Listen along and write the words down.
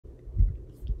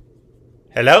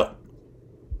Hello?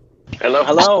 Hello,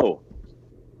 hello.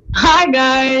 Hi,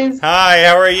 guys. Hi,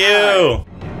 how are you?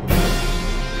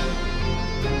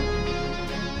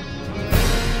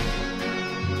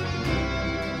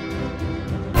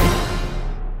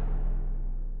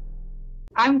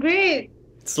 I'm great.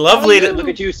 It's lovely to Look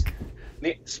at you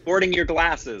sporting your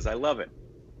glasses. I love it.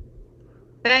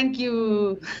 Thank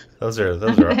you. Those are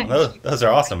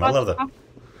awesome. I love them.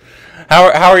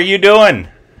 How are you doing?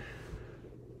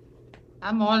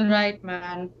 I'm all right,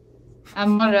 man.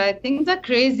 I'm all right. Things are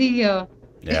crazy here.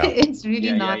 Yeah. It's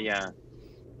really not. Yeah.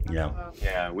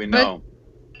 Yeah, we know.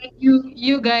 But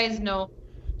you guys know.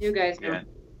 You guys know. Yeah.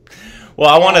 Well,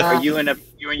 I want to. Are you and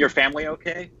your family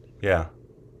okay? Yeah.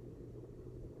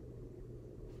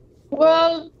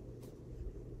 Well,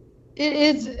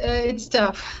 it's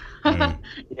tough.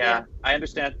 Yeah, I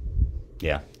understand.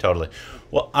 Yeah, totally.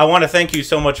 Well, I want to thank you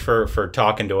so much for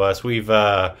talking to us.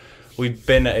 We've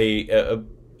been an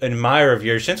admirer of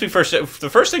yours since the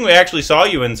first thing we actually saw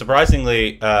you in.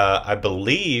 Surprisingly, I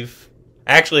believe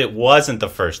actually it wasn't the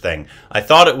first thing. I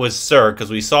thought it was Sir,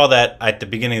 because we saw that at the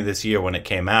beginning of this year when it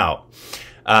came out.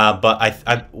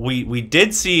 But we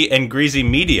did see Greasy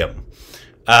Medium,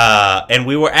 and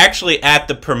we were actually at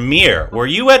the premiere. Were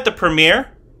you at the premiere?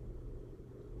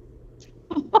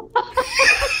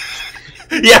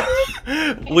 Yeah,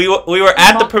 we were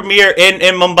at the premiere in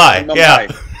Mumbai. Yeah.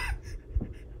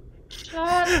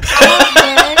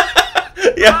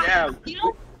 Yeah. You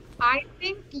know, I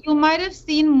think you might have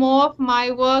seen more of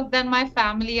my work than my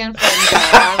family and friends.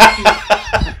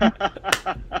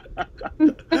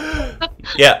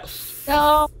 Yeah.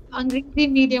 So, Greasy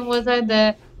Medium was I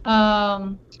there?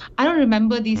 I don't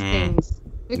remember these things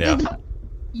because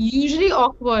usually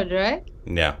awkward, right?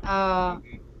 Yeah.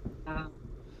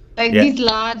 These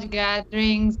large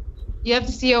gatherings, you have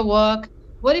to see your work.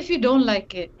 What if you don't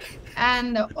like it?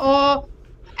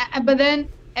 But then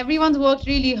everyone's worked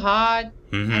really hard,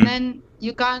 and then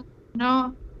you can't.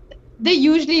 No, they're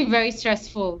usually very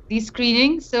stressful, these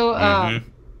screenings. So I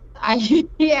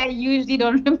usually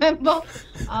don't remember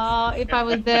if I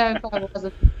was there, if I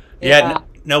wasn't. Yeah.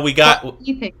 No, we got.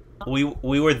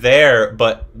 We were there,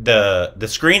 but the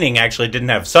screening actually didn't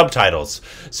have subtitles,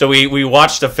 so we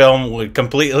watched the film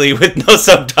completely with no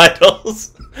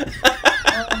subtitles.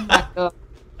 Oh my god!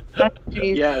 That's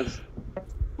crazy. Yes,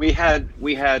 we had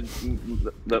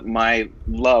my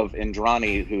love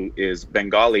Indrani, who is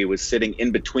Bengali, was sitting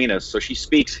in between us, so she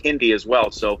speaks Hindi as well.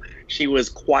 So she was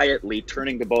quietly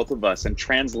turning to both of us and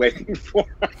translating for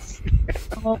us.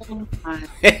 Oh my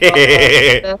god!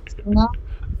 That's not.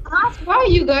 Why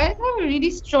you guys have a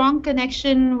really strong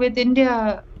connection with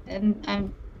India,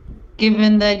 and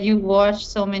given that you watched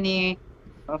so many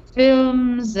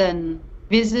films and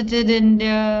visited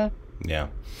India. Yeah,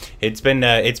 it's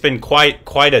been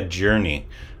quite a journey,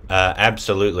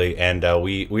 absolutely, and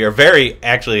we are very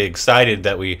actually excited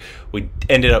that we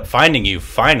ended up finding you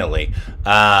finally,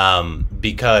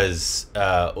 because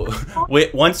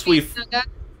once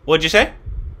what'd you say?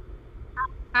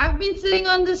 I've been sitting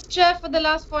on this chair for the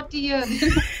last 40 years.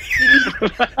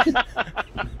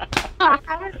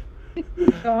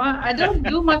 I don't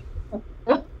do much.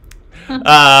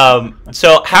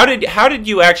 So how did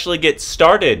you actually get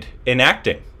started in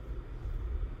acting?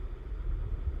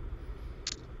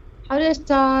 How did I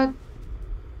start?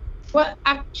 Well,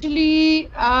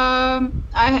 actually,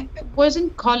 I was in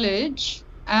college,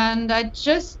 and I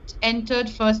just entered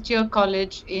first year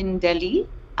college in Delhi,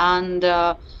 and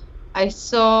I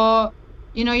saw,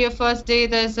 you know, your first day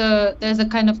there's a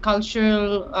kind of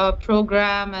cultural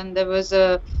program, and there was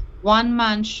a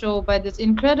one-man show by this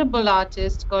incredible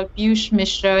artist called Piyush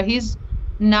Mishra. He's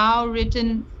now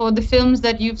written for the films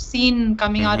that you've seen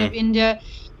coming out of India.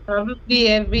 Probably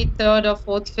every third or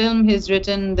fourth film he's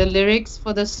written the lyrics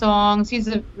for the songs. He's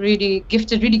a really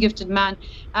gifted man,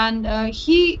 and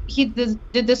he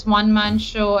did this one-man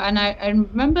show, and I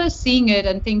remember seeing it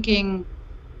and thinking,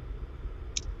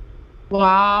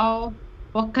 wow,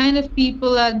 what kind of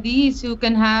people are these who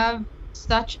can have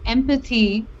such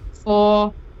empathy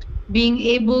for being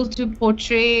able to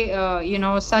portray, you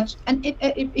know, such. And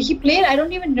he played, I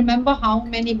don't even remember how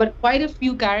many, but quite a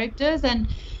few characters, and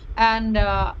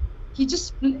he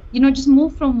just, you know, just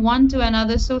moved from one to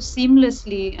another so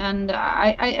seamlessly. And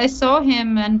I saw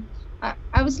him, and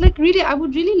I was like, really, I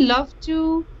would really love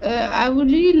to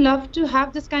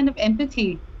have this kind of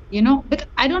empathy. You know, because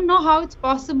I don't know how it's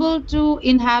possible to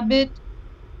inhabit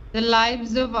the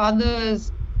lives of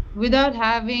others without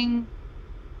having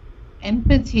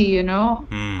empathy, you know.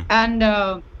 And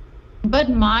but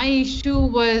my issue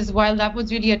was, while that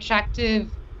was really attractive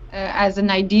as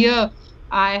an idea,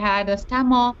 I had a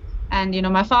stammer, and you know,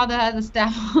 my father has a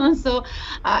stammer. So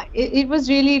it was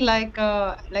really like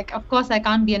of course I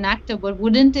can't be an actor, but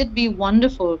wouldn't it be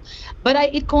wonderful? But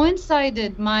it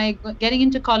coincided, my getting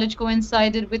into college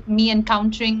coincided with me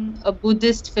encountering a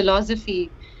Buddhist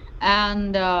philosophy,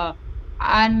 and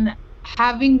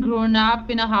having grown up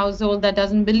in a household that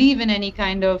doesn't believe in any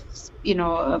kind of, you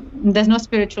know, there's no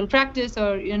spiritual practice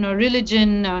or, you know,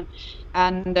 religion,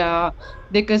 and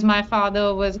because my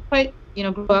father was quite, you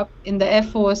know, grew up in the Air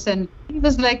Force, and he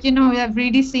was like, you know, I've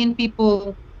really seen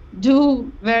people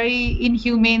do very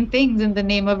inhumane things in the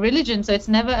name of religion, so it's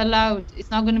never allowed.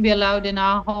 It's not going to be allowed in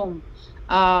our home.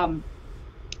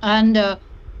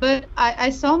 But I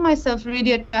saw myself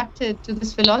really attracted to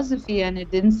this philosophy, and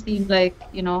it didn't seem like,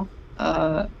 you know,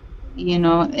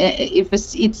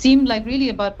 it seemed like really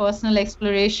about personal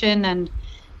exploration, and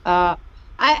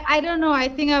I don't know. I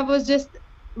think I was just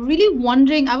really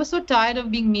wondering. I was so tired of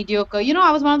being mediocre. You know,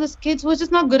 I was one of those kids who was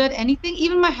just not good at anything.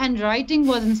 Even my handwriting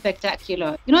wasn't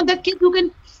spectacular. You know, that kid who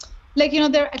can, like, you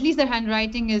know, at least their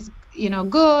handwriting is, you know,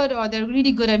 good, or they're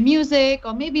really good at music,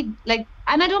 or maybe like,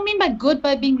 and I don't mean by good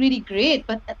by being really great,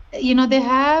 but you know, they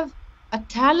have a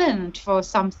talent for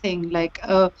something, like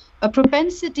a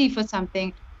propensity for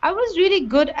something. I was really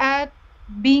good at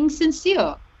being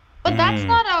sincere, but that's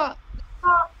not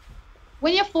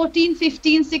when you're 14,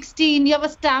 15, 16, you have a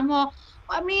stammer.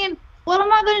 I mean, what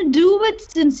am I going to do with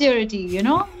sincerity, you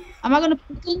know? Am I going to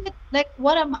pretend it? Like,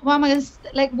 what am I going to,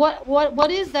 like, what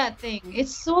is that thing?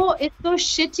 It's so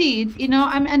shitty, you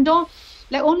know? And don't,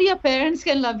 like, only your parents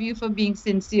can love you for being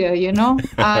sincere, you know?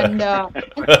 And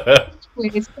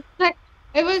it's like,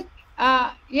 it was,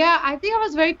 yeah, I think I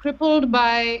was very crippled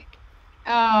by,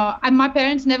 and my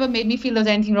parents never made me feel there was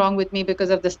anything wrong with me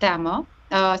because of the stammer.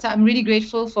 So I'm really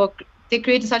grateful for, they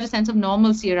created such a sense of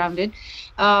normalcy around it.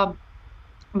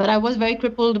 But I was very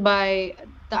crippled by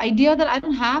the idea that I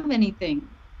don't have anything.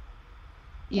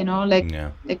 You know, like,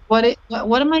 like what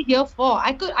am I here for?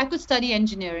 I could study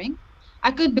engineering.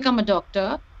 I could become a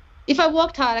doctor. If I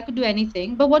worked hard, I could do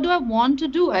anything. But what do I want to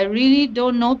do? I really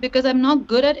don't know, because I'm not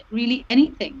good at really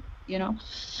anything, you know.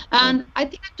 And I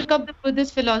think I took up the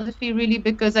Buddhist philosophy really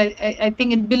because I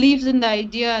think it believes in the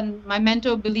idea, and my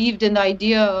mentor believed in the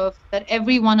idea of that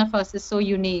every one of us is so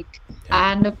unique.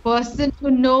 And a person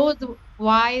who knows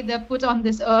why they're put on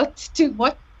this earth to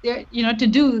what they're, you know, to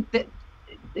do,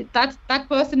 that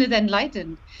person is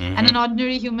enlightened. And an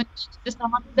ordinary human, just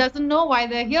someone who doesn't know why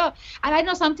they're here. And I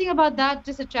know something about that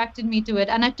just attracted me to it,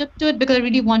 and I took to it because I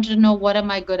really wanted to know, what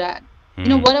am I good at? You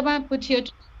know, what am I put here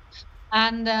to?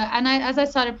 And as I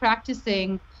started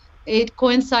practicing, it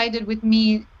coincided with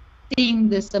me seeing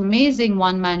this amazing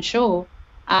one-man show.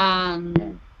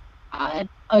 And a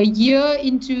year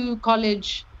into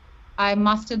college, I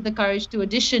mustered the courage to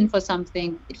audition for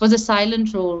something. It was a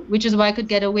silent role, which is why I could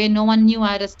get away. No one knew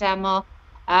I had a stammer.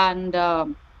 And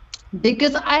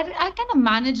because I kind of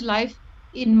manage life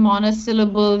in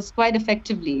monosyllables quite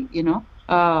effectively, you know.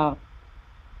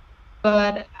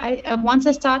 But once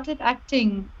I started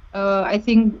acting, I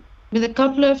think with a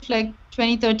couple of like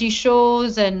 20, 30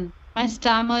 shows, and my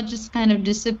stammer just kind of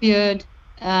disappeared.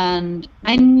 And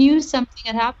I knew something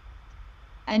had happened.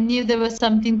 I knew there was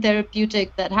something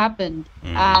therapeutic that happened,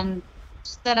 and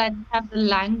just that I didn't have the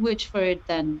language for it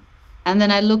then. And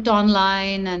then I looked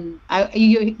online, and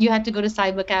you had to go to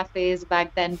cyber cafes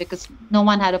back then because no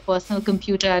one had a personal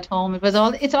computer at home.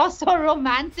 It's all so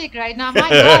romantic right now. My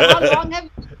God, how long have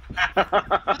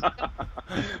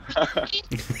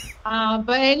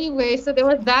but anyway, so there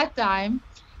was that time,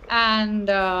 and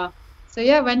so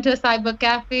yeah, I went to a cyber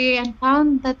cafe and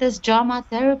found that there's drama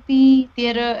therapy,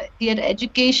 theater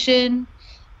education,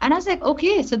 and I was like,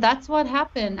 okay, so that's what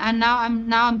happened. And now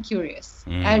I'm curious.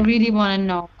 I really want to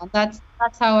know. And that's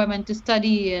how I went to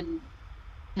study, and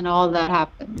all that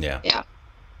happened. Yeah.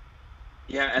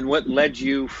 And what led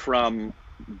you from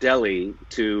Delhi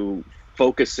to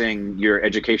focusing your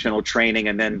educational training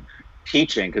and then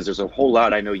teaching? Because there's a whole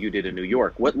lot I know you did in New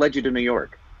York. What led you to New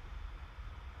York?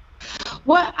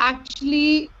 Well,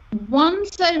 actually,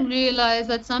 once I realized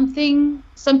that something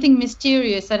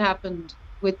mysterious had happened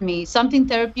with me, something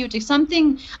therapeutic,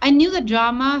 something, I knew the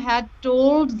drama had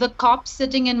told the cops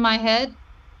sitting in my head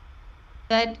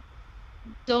that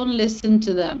don't listen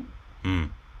to them.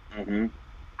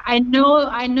 I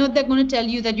know they're going to tell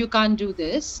you that you can't do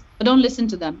this, but don't listen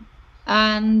to them.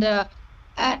 And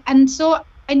so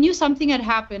I knew something had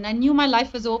happened. I knew my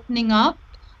life was opening up.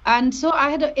 And so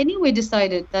I had anyway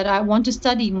decided that I want to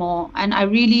study more, and I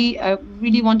really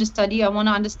want to study. I want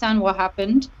to understand what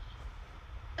happened.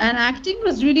 And acting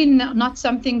was really not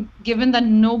something, given that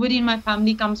nobody in my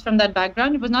family comes from that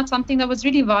background, it was not something that was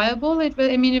really viable. It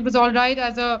was all right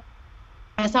as a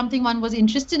as something one was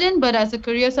interested in, but as a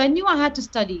career. So I knew I had to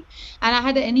study, and I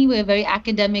had anyway a very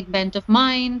academic bent of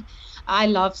mind. I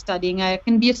love studying. I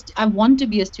want to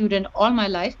be a student all my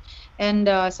life, and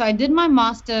so I did my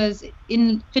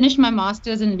finished my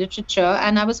master's in literature,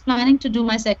 and I was planning to do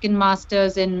my second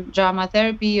master's in drama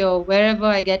therapy or wherever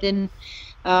I get in.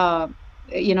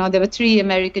 There were 3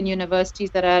 American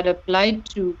universities that I had applied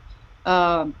to.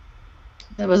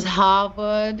 There was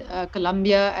Harvard,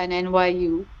 Columbia, and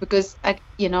NYU, because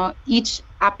each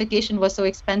application was so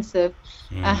expensive.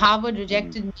 Harvard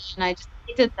rejected me, and I just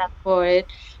hated them for it.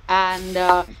 And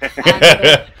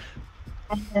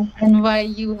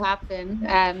NYU happened,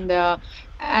 and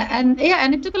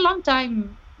it took a long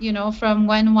time, from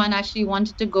when one actually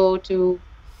wanted to go to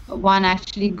one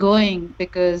actually going,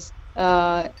 because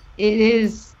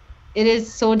it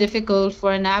is so difficult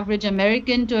for an average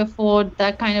American to afford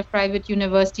that kind of private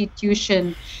university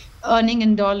tuition, earning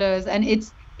in dollars, and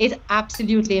it's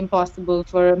absolutely impossible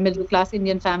for a middle-class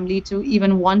Indian family to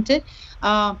even want it.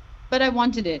 But I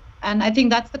wanted it, and I think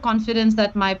that's the confidence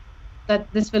that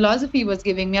this philosophy was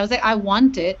giving me. I was like, I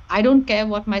want it. I don't care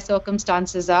what my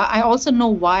circumstances are. I also know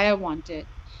why I want it.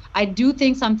 I do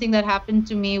think something that happened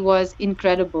to me was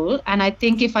incredible, and I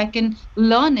think if I can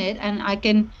learn it, and I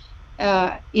can,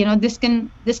 this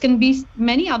can be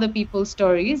many other people's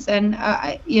stories, and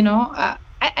I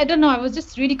don't know. I was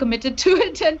just really committed to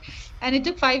it, and it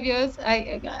took 5 years.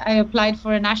 I applied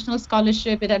for a national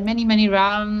scholarship. It had many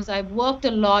rounds. I worked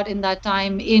a lot in that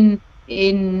time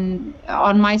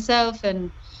on myself,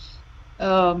 and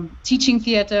teaching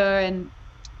theater and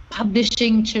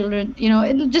publishing children,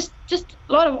 just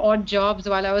a lot of odd jobs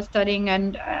while I was studying,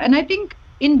 and I think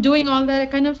in doing all that, I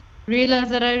kind of realized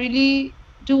that I really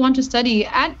do want to study.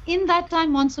 And in that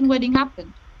time, Monsoon Wedding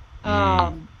happened.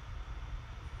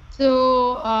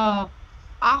 So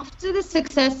after the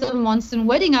success of Monsoon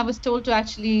Wedding, I was told to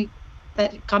actually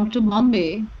come to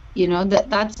Bombay.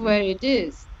 That's where it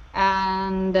is,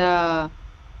 and I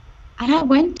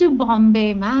went to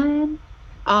Bombay, man.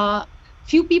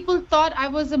 Few people thought I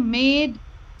was a maid.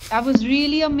 I was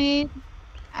really a maid,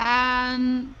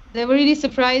 and they were really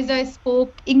surprised I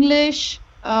spoke English.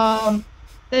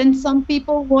 Then some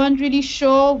people weren't really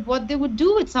sure what they would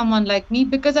do with someone like me,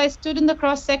 because I stood in the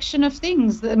cross section of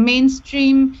things. The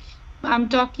mainstream, I'm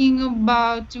talking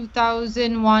about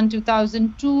 2001,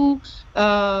 2002.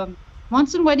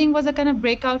 Monsoon Wedding was a kind of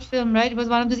breakout film, right? It was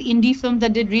one of those indie films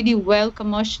that did really well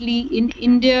commercially in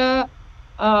India.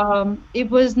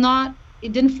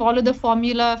 It didn't follow the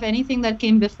formula of anything that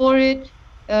came before it.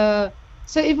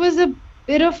 So it was a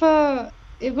bit of a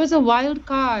wild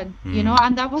card,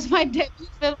 and that was my debut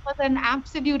film, was an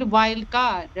absolute wild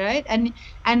card, right? And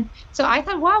so I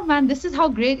thought, wow, man, this is how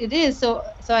great it is. So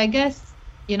I guess,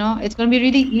 it's going to be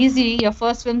really easy. Your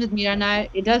first film with Meera and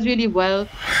it does really well.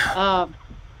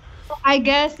 I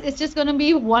guess it's just going to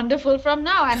be wonderful from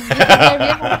now. And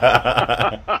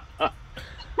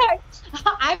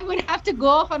I would have to go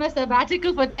off on a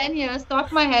sabbatical for 10 years,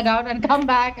 talk my head out, and come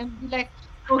back and be like,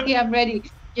 okay, I'm ready,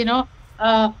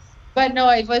 But no,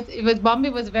 it was Bombay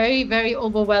was very, very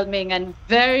overwhelming and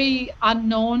very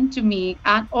unknown to me.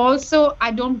 And also,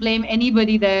 I don't blame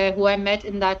anybody there who I met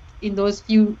in those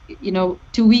few,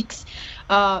 2 weeks.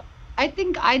 I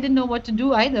think I didn't know what to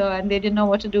do either, and they didn't know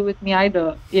what to do with me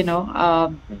either,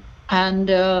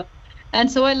 And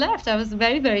so I left. I was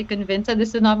very, very convinced that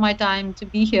this is not my time to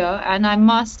be here, and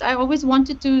I always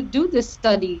wanted to do this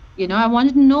study. I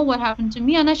wanted to know what happened to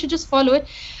me, and I should just follow it.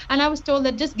 And I was told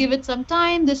that just give it some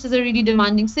time. This is a really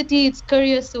demanding city. It's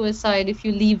career suicide if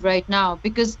you leave right now,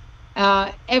 because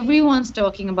everyone's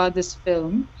talking about this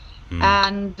film.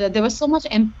 And there was so much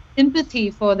empathy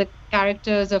for the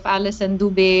characters of Alice and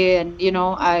Dubey, and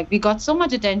we got so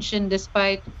much attention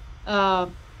despite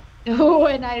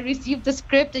when I received the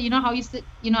script. How you sit,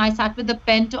 I sat with the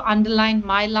pen to underline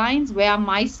my lines, where are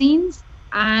my scenes,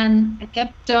 and I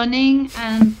kept turning,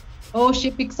 and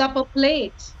she picks up a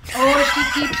plate, she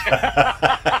keeps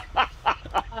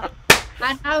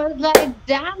and I was like,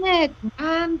 damn it,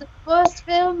 man, the first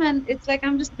film, and it's like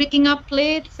I'm just picking up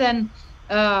plates, and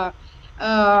I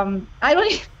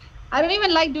don't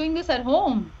even like doing this at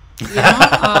home,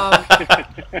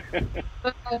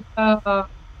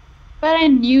 but I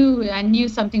knew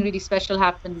something really special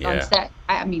happened on set.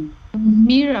 I mean,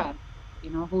 Meera,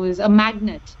 who is a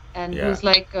magnet, and who's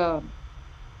like,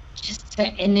 just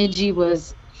her energy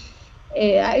was,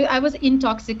 I was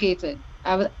intoxicated.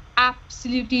 I was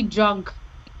absolutely drunk,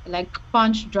 like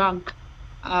punch drunk.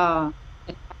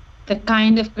 The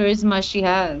kind of charisma she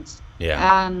has.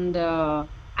 Yeah. And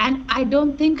I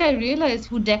don't think I realized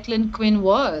who Declan Quinn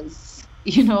was.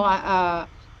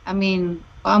 I mean,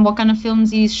 what kind of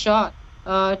films he's shot.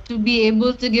 To be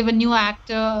able to give a new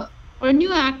actor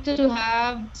to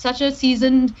have such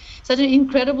an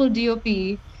incredible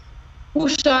DOP who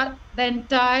shot the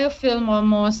entire film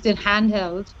almost in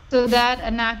handheld, so that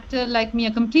an actor like me,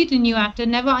 a completely new actor,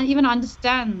 never even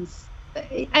understands.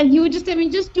 And he would just tell me,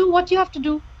 just do what you have to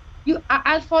do.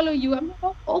 I'll follow you. I'm like,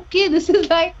 oh, okay, this is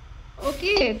like,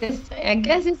 okay, I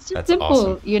guess it's just simple,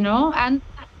 awesome. you know, and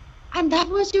that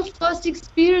was your first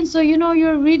experience. So, you know,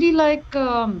 you're really like,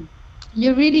 I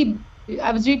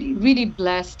was really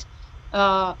blessed.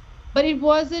 But it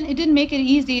didn't make it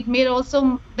easy. It made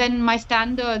also then my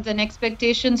standards and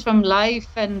expectations from life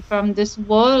and from this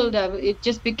world, it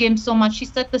just became so much. She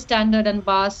set the standard and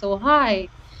bar so high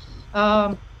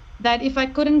that if I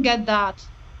couldn't get that,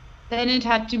 then it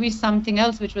had to be something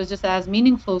else which was just as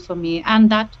meaningful for me. And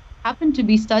that happened to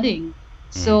be studying.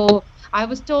 So I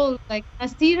was told, like,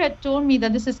 Nasir had told me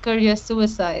that this is career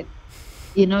suicide.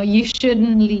 You know, you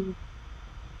shouldn't leave.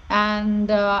 And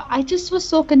I just was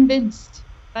so convinced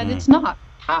that it's not.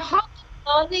 How can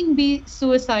learning be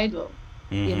suicidal?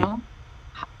 You know,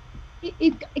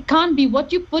 it can't be.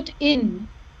 What you put in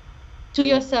to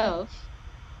yourself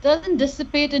doesn't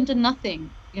dissipate into nothing.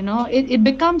 You know, it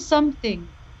becomes something.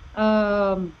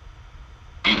 I'm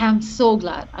so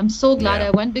glad. I'm so glad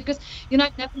I went, because, you know,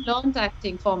 I've never learned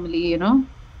acting formally, you know,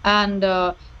 and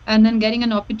then getting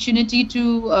an opportunity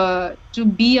to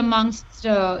be amongst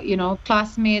you know,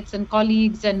 classmates and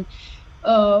colleagues and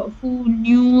who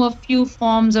knew a few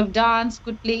forms of dance,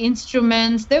 could play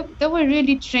instruments. They were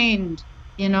really trained,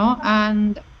 you know,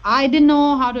 and I didn't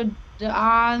know how to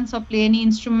dance or play any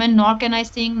instrument, nor can I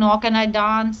sing, nor can I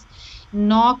dance,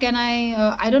 nor can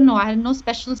I don't know, I had no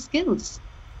special skills.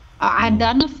 I had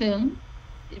done a film,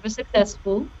 it was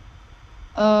successful,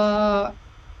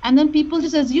 and then people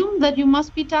just assume that you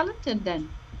must be talented then,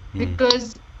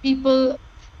 because people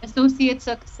associate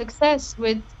success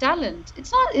with talent.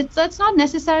 That's not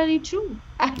necessarily true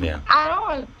at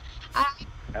all.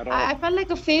 I felt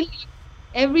like a failure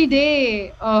every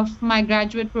day of my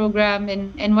graduate program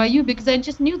in NYU, because I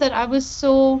just knew that I was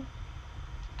so,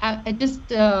 I just,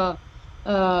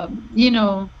 you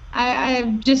know,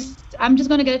 I'm just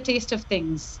going to get a taste of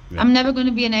things. I'm never going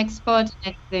to be an expert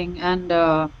in anything. And,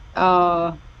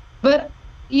 but,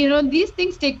 you know, these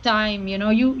things take time. You know,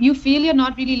 you feel you're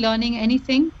not really learning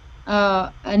anything,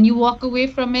 and you walk away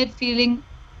from it feeling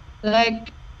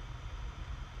like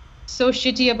so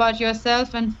shitty about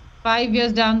yourself. And 5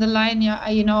 years down the line,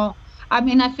 you know, I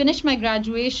mean, I finished my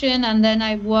graduation and then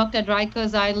I worked at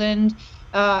Rikers Island,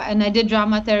 and I did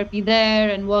drama therapy there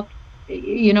and worked,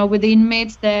 you know, with the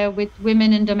inmates there, with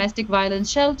women in domestic violence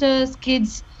shelters,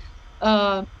 kids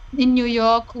in New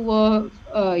York who were,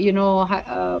 you know,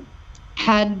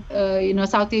 had, you know,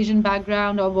 South Asian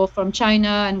background or were from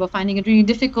China and were finding it really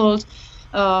difficult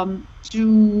to,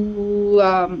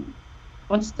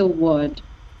 what's the word?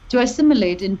 To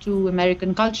assimilate into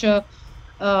American culture.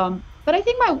 But I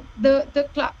think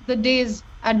the days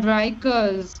at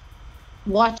Rikers,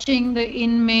 watching the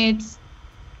inmates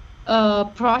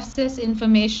process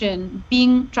information,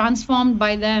 being transformed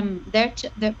by them,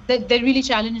 they really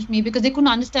challenged me, because they couldn't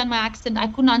understand my accent. I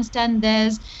couldn't understand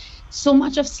theirs. So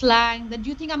much of slang. That, do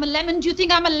you think I'm a lemon? Do you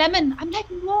think I'm a lemon? I'm like,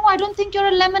 no, I don't think you're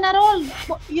a lemon at all.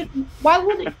 Why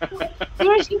would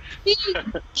you're a human being?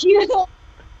 You know,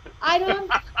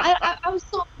 I was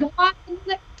so glad.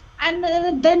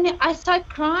 And then I start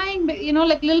crying, you know,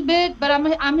 like a little bit, but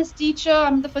I'm his teacher,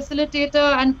 I'm the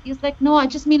facilitator. And he's like, no, I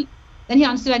just mean, then he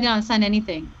understood I didn't understand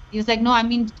anything. He was like, no, I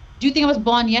mean, do you think I was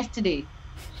born yesterday?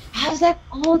 I was like,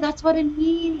 oh, that's what it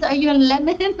means. Are you a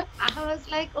lemon? I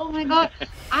was like, oh my God.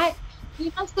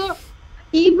 You know, so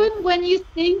even when you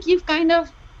think you've kind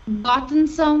of gotten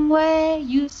somewhere,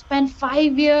 you spent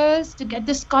 5 years to get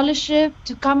this scholarship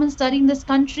to come and study in this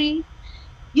country.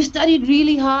 You studied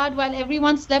really hard while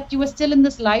everyone slept. You were still in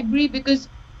this library because,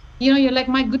 you know, you're like,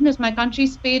 my goodness, my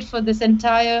country's paid for this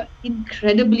entire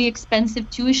incredibly expensive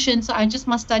tuition, so I just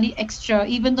must study extra,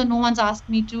 even though no one's asked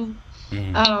me to.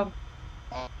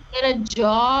 Get a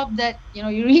job that, you know,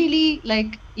 you really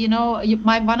like, you know,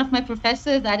 one of my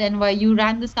professors at NYU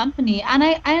ran this company, and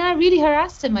I really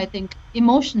harassed him, I think,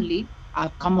 emotionally.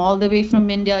 I've come all the way from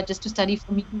India just to study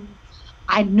for me.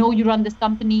 I know you run this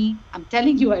company. I'm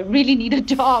telling you, I really need a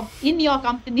job in your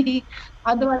company.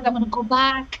 Otherwise, I'm going to go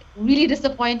back. Really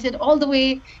disappointed all the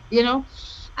way, you know.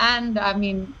 And I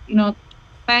mean, you know,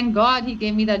 thank God he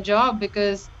gave me that job,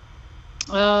 because,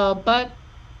 but,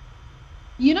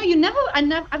 you know,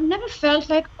 I've never felt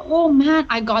like, oh man,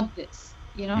 I got this,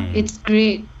 you know, it's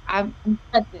great. I've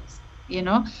got this, you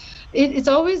know. It's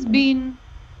always been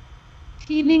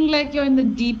feeling like you're in the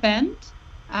deep end,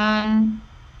 and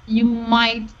you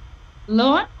might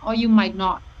learn or you might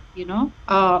not, you know.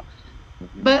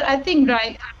 But I think,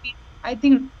 right, I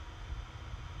think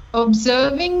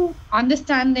observing,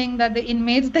 understanding that the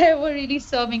inmates there were really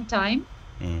serving time,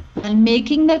 and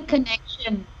making that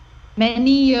connection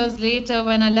many years later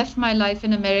when I left my life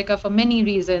in America for many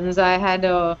reasons. I had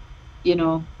a, you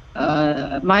know,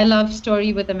 my love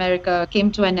story with America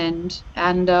came to an end,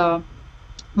 and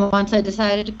once I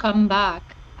decided to come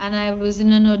back and I was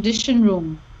in an audition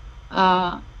room,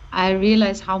 I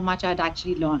realized how much I'd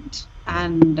actually learned,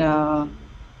 and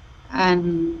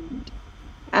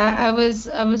I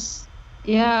was,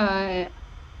 yeah,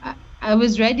 I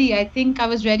was ready. I think I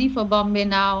was ready for Bombay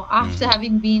now after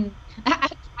having been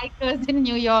at Rikers in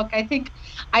New York. I think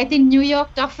New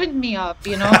York toughened me up,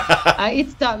 you know.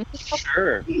 It's tough.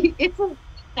 Sure. It's a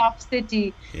tough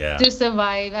city to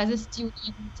survive as a student.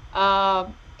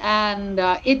 And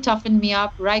it toughened me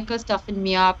up. Rikers toughened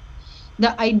me up.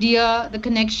 The idea, the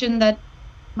connection that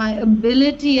my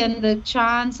ability and the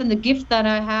chance and the gift that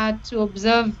I had to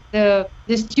observe the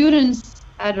students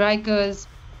at Rikers,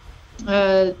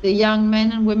 the young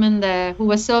men and women there who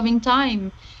were serving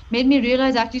time, made me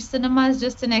realize actually cinema is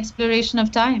just an exploration of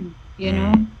time, you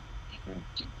know.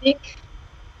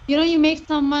 You know, you make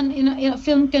someone, in a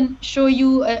film can show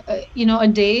you, you know, a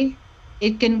day.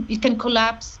 It can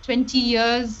collapse 20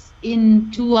 years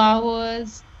in 2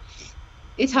 hours.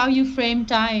 It's how you frame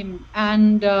time,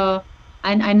 and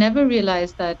I never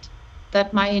realized that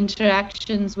my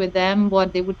interactions with them,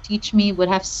 what they would teach me, would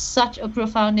have such a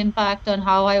profound impact on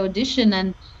how I audition,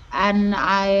 and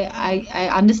I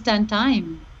understand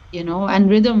time, you know, and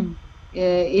rhythm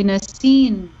in a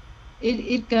scene.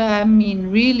 I mean,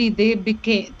 really, they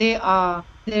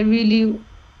really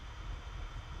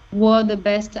were the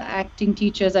best acting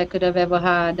teachers I could have ever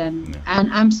had, and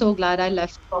I'm so glad I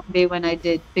left Bombay when I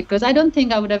did, because I don't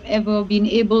think I would have ever been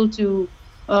able to.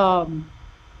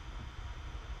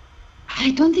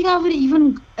 I don't think I would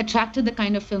even attracted the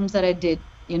kind of films that I did.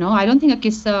 You know, I don't think a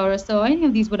Kissa or a So any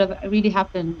of these would have really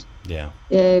happened. Yeah.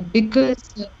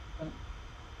 Because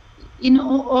in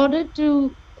order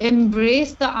to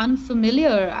embrace the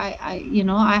unfamiliar, I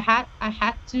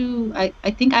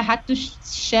think I had to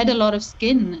shed a lot of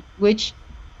skin, which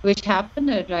happened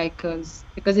at Rikers,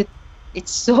 because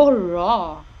it's so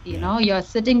raw. You know, you're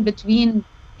sitting between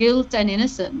guilt and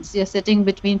innocence. You're sitting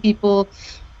between people.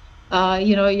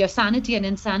 You know, your sanity and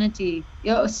insanity.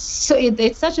 So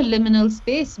it's such a liminal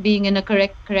space being in a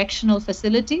correctional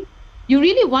facility. You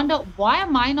really wonder, why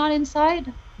am I not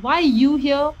inside? Why are you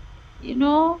here? You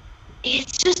know,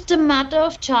 it's just a matter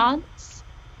of chance.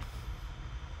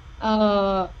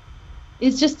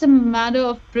 It's just a matter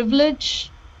of privilege.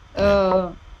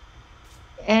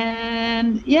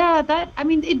 And yeah, that, I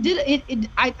mean,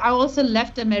 I also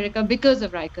left America because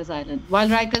of Rikers Island. While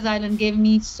Rikers Island gave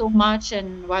me so much,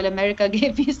 and while America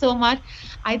gave me so much,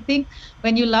 I think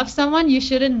when you love someone, you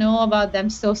shouldn't know about them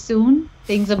so soon,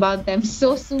 things about them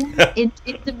so soon,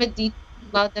 intimate details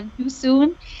about them too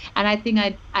soon. And I think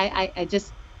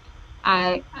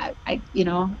you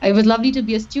know, it was lovely to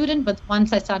be a student, but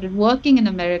once I started working in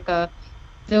America,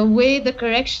 the way the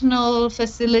correctional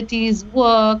facilities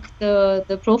work, the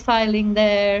profiling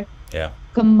there,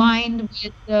 combined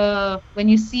with when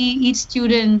you see each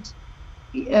student,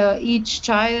 each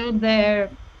child there,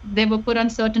 they were put on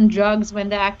certain drugs when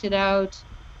they acted out.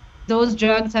 Those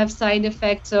drugs have side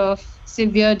effects of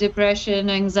severe depression,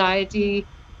 anxiety.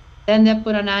 Then they're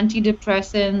put on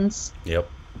antidepressants.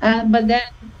 But then,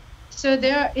 so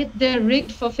they're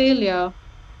rigged for failure,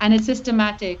 and it's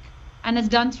systematic. And it's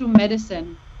done through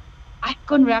medicine. I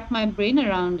couldn't wrap my brain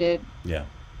around it.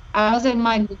 I was like,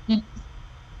 my goodness,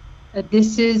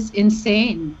 this is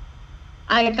insane.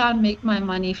 I can't make my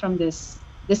money from this.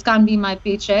 This can't be my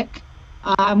paycheck.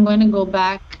 I'm going to go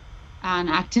back and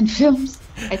act in films.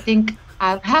 I think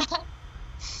I've had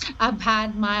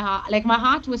my heart, like my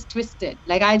heart was twisted.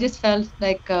 Like I just felt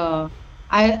like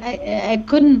I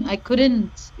couldn't.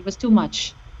 It was too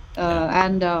much.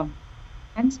 And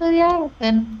so yeah,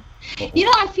 then. You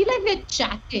know, I feel like we're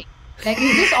chatting. Like,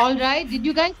 is this all right? Did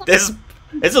you guys? This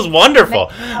is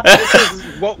wonderful. This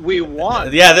is what we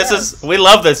want. Yeah, we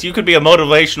love this. You could be a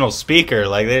motivational speaker.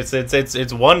 Like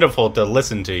it's wonderful to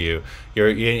listen to you.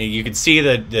 You can see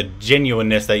the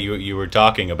genuineness that you were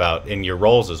talking about in your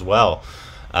roles as well.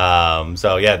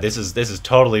 So yeah, this is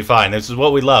totally fine. This is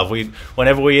what we love.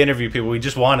 Whenever we interview people, we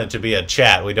just want it to be a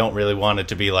chat. We don't really want it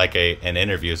to be like an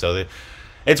interview. So.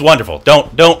 It's wonderful.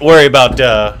 Don't worry about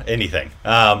anything.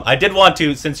 I did want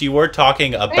to, since you were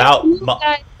talking about.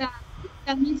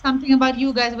 Tell me something about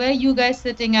you guys. Where are you guys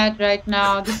sitting at right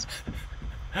now?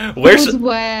 Where's Those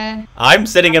were I'm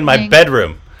sitting in my happening.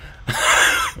 bedroom.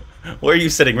 Where are you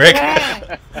sitting, Rick?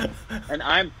 Yeah. And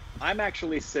I'm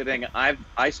actually sitting.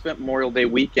 I spent Memorial Day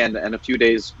weekend and a few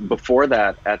days before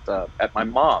that at my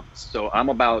mom's. So I'm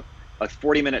about a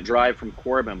 40-minute drive from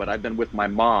Corbin, but I've been with my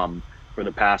mom for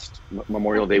the past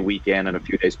Memorial Day weekend and a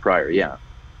few days prior. Yeah.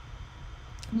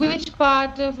 Which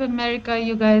part of America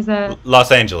you guys are?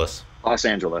 Los Angeles. Los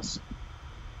Angeles.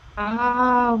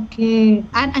 Ah, okay.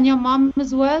 And your mom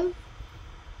as well?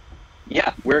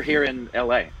 Yeah, we're here in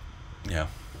LA. Yeah.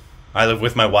 I live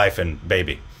with my wife and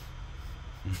baby.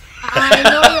 I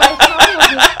know.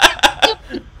 I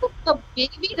saw you. The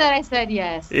baby that I said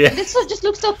yes. Yeah. This just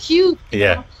looks so cute. you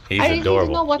Yeah, know? he's I really adorable.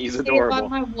 don't know what He's to say adorable. about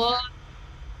my work.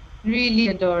 Really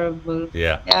adorable.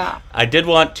 Yeah. Yeah. I did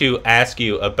want to ask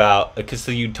you about, because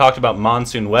you talked about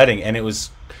Monsoon Wedding, and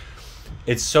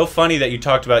it's so funny that you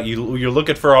talked about you're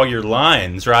looking for all your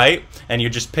lines, right? And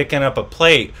you're just picking up a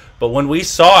plate. But when we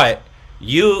saw it,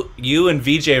 you and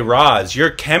VJ Roz, your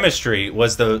chemistry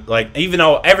was even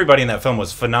though everybody in that film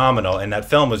was phenomenal and that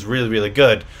film was really, really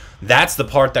good, that's the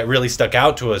part that really stuck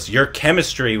out to us. Your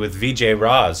chemistry with VJ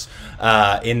Roz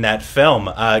in that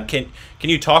film. Can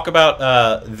you talk about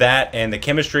that and the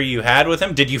chemistry you had with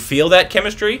him? Did you feel that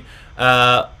chemistry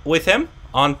with him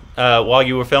on while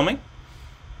you were filming?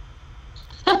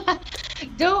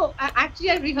 Though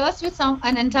actually I rehearsed with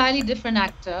an entirely different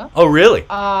actor. Oh, really?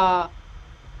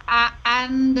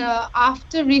 And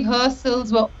after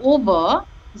rehearsals were over,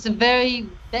 it's a very,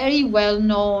 very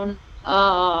well-known,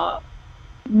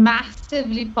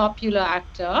 massively popular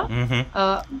actor.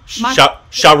 Mm-hmm.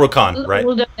 Shah Rukh Khan, right?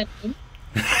 Older than me.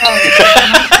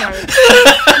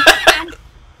 And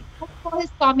for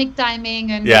his comic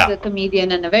timing, and Yeah. he's a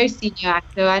comedian and a very senior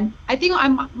actor. And I think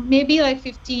I'm maybe like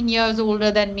 15 years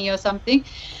older than me or something.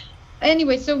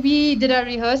 Anyway, so we did our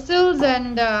rehearsals,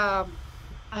 and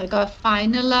I got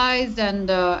finalized, and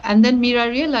then Mira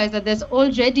realized that there's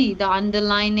already the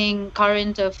underlining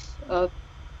current of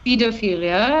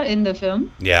pedophilia in the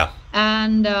film. Yeah.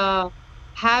 And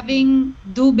having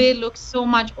Dubé look so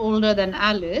much older than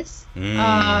Alice,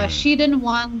 she didn't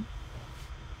want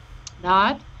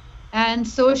that, and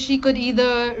so she could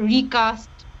either recast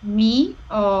me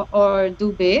or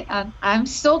Dubé, and I'm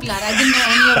so glad I didn't know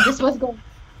any of this was going on.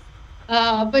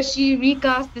 But she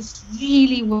recast this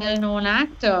really well-known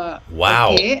actor.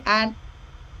 Wow. Okay, and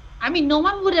I mean, no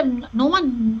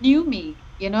one knew me,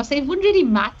 so it wouldn't really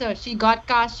matter. She got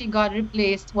cast, she got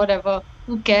replaced, whatever.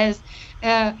 Who cares?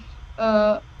 But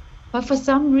for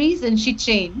some reason, she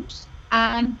changed,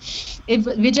 and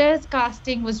Vijay's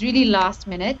casting was really last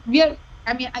minute.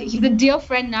 He's a dear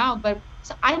friend now, but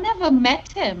so I never met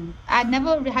him. I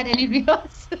never had any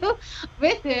rehearsal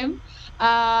with him,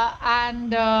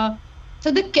 so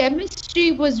the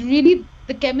chemistry was really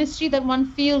the chemistry that one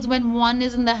feels when one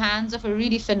is in the hands of a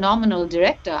really phenomenal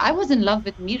director. I was in love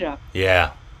with Mira.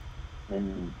 Yeah.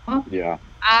 Yeah.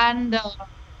 And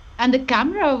the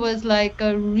camera was like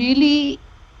a really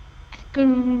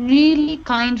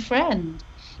kind friend.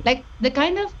 Like the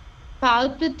kind of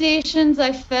palpitations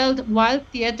I felt while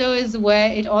theater is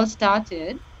where it all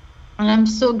started, and I'm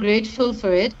so grateful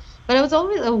for it. But I was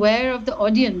always aware of the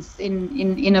audience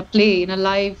in a play, in a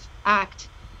live act.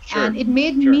 Sure. And it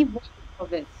made me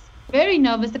very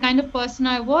nervous, the kind of person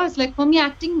I was. Like, for me,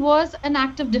 acting was an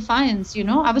act of defiance,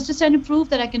 I was just trying to prove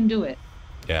that I can do it.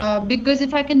 Yeah. Because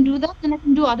if I can do that, then I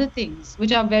can do other things,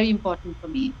 which are very important for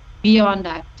me, beyond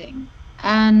acting.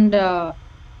 And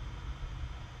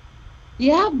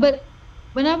but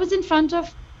when I was in front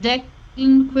of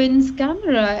Declan Quinn's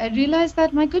camera, I realized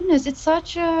that, my goodness, it's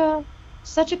such a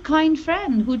kind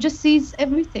friend who just sees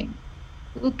everything,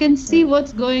 who can see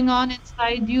what's going on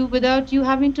inside you without you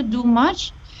having to do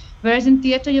much. Whereas in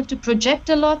theater, you have to project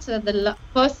a lot, so that the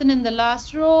person in the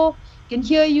last row can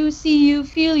hear you, see you,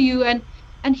 feel you. And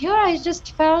here I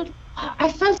just felt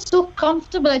so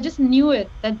comfortable. I just knew it,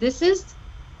 that this is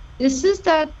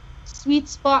that sweet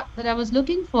spot that I was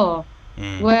looking for,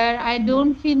 where I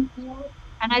don't feel more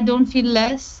and I don't feel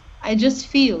less. I just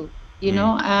feel,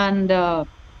 and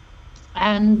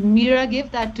Mira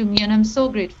gave that to me, and I'm so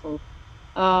grateful.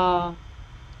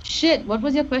 Shit, what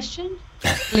was your question?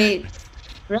 Late.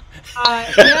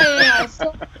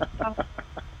 So,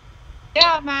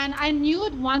 man, I knew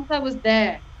it once I was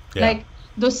there. Yeah. Like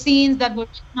those scenes that were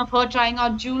of her trying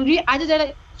out jewelry. I did that.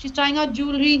 Like, she's trying out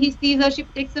jewelry. He sees her. She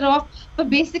takes it off. But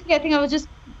basically, I think I was just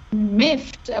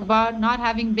miffed about not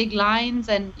having big lines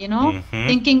and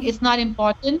thinking it's not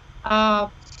important. But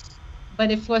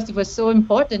of course, it was so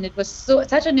important. It was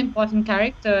such an important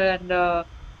character,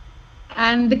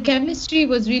 and the chemistry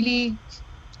was really,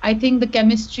 I think the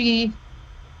chemistry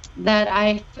that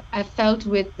I felt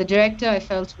with the director, I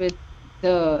felt with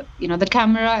the the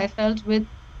camera, I felt with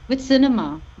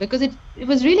cinema, because it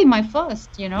was really my first,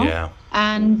 Yeah.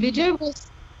 and Vijay was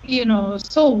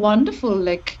so wonderful.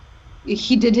 Like,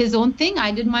 he did his own thing,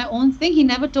 I did my own thing. He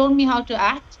never told me how to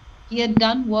act. He had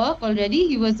done work already.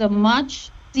 He was a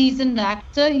much seasoned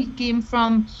actor. He came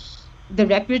from the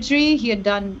repertory. He had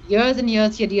done years and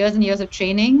years. He had years and years of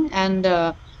training, and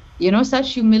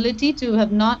such humility to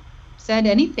have not said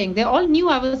anything. They all knew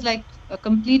I was like a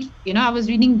complete, I was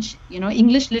reading,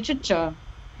 English literature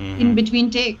in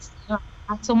between takes. I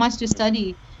had so much to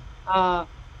study. But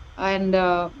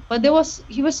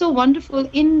he was so wonderful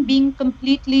in being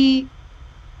completely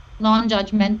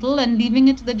non-judgmental and leaving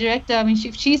it to the director. I mean,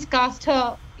 if she's cast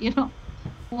her,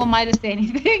 who am I to say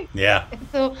anything? Yeah.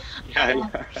 So,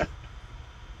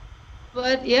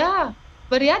 but yeah,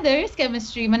 there is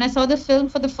chemistry. When I saw the film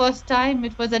for the first time,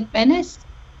 it was at Venice,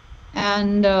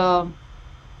 and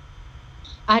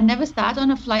I'd never sat on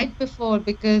a flight before,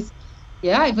 because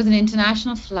it was an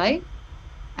international flight,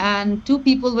 and 2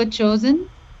 people were chosen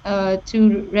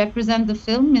to represent the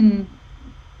film,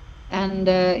 and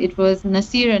it was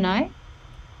Nasir and I.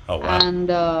 Oh wow! And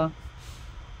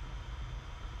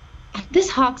this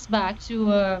harks back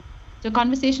to a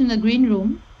conversation in the green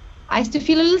room. I used to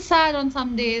feel a little sad on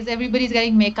some days. Everybody's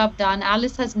getting makeup done.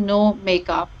 Alice has no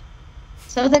makeup.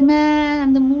 So I was like, man,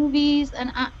 and the movies, and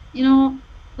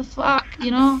the fuck,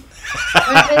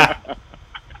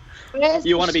 where's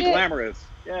you want to be glamorous.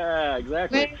 Yeah,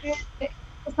 exactly.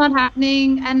 It's not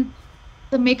happening. And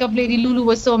the makeup lady, Lulu,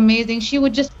 was so amazing. She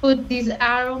would just put these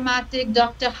aromatic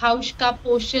Dr. Hauschka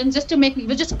potions just to make me, it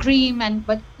was just cream,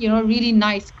 but really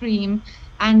nice cream,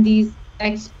 and these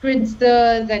like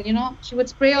spritzers, and she would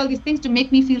spray all these things to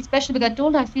make me feel special, because I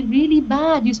told her I feel really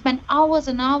bad. You spend hours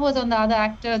and hours on the other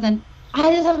actors, and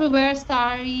I just have to wear a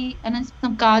sari and then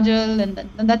some kajal, and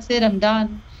that's it, I'm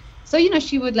done. So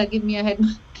she would like give me a head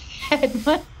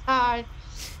massage.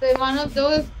 So in one of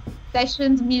those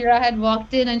sessions, Meera had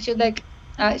walked in, and she's like,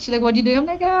 what are you doing? I'm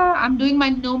like, I'm doing my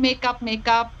no makeup,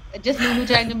 just Lulu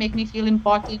trying to make me feel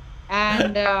important.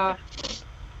 And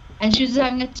she was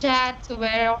having a chat. So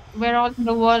where all in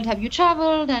the world have you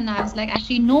traveled? And I was like,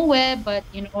 actually nowhere, but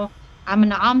I'm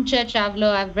an armchair traveler.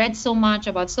 I've read so much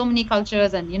about so many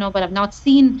cultures, and but I've not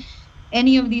seen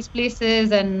any of these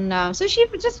places. And so she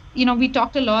just, we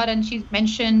talked a lot, and she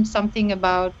mentioned something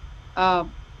about,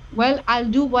 well, I'll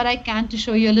do what I can to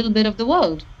show you a little bit of the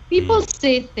world. People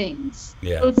say things.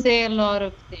 Yeah. People say a lot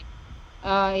of things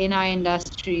in our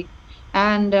industry.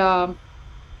 And 2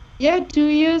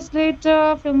 years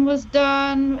later, film was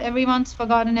done. Everyone's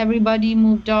forgotten. Everybody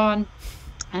moved on.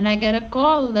 And I get a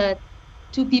call that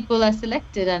 2 people are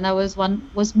selected, and one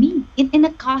was me in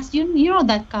a cast. You know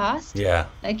that cast? Yeah.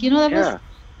 Like that was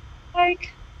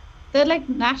like, they're like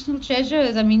national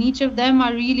treasures. I mean, each of them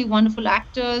are really wonderful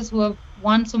actors who have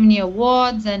won so many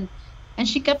awards, and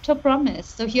she kept her promise.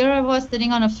 So here I was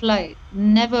sitting on a flight,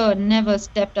 never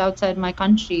stepped outside my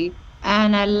country,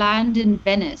 and I land in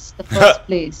Venice, the first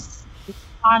place. It's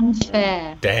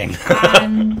unfair. Dang.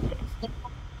 And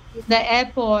the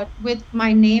airport with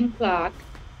my name plaque,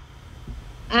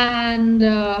 and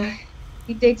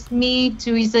he takes me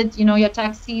to, he said, your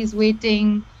taxi is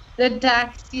waiting. The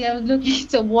taxi, I was looking,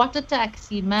 it's a water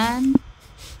taxi, man.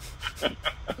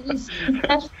 Is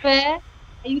that fair?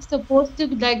 Are you supposed to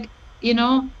like,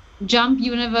 jump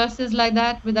universes like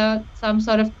that without some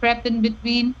sort of prep in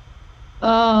between?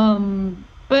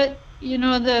 But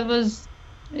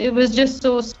it was just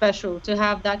so special to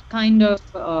have that kind of.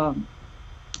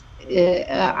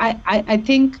 I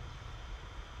think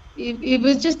it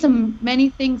was just many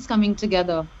things coming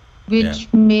together,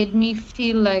 which made me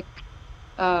feel like,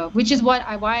 which is why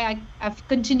I've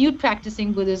continued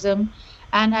practicing Buddhism,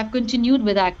 and I've continued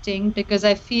with acting, because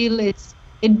I feel it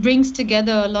brings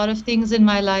together a lot of things in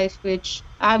my life which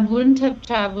I wouldn't have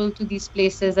traveled to these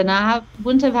places, and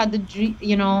wouldn't have had the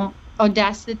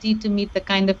audacity to meet the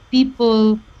kind of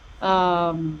people.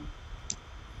 I'm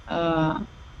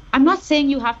not saying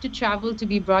you have to travel to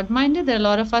be broad-minded. There are a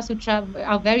lot of us who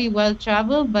are very well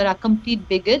traveled but are complete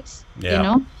bigots.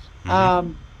 And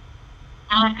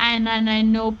I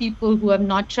know people who have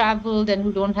not traveled and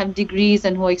who don't have degrees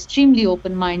and who are extremely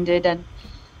open-minded, and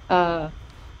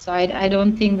so I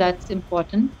don't think that's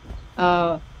important.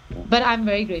 But I'm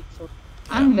very grateful.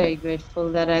 I'm very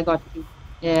grateful that I got to.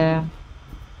 Yeah.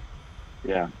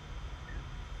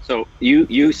 So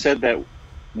you said that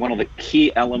one of the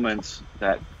key elements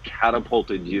that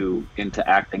catapulted you into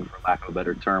acting, for lack of a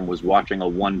better term, was watching a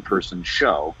one-person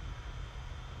show.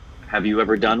 Have you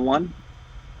ever done one?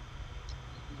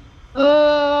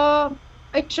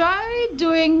 I tried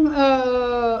doing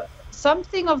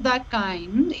something of that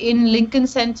kind in Lincoln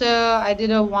Center. I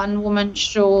did a one-woman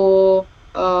show,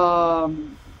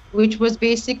 which was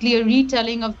basically a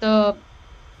retelling of the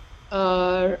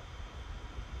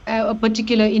a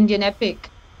particular Indian epic,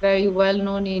 very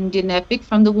well-known Indian epic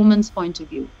from the woman's point of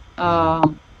view.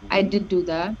 I did do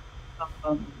that.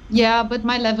 Yeah, but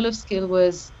my level of skill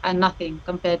was nothing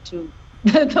compared to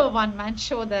the one-man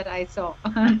show that I saw.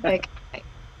 Like,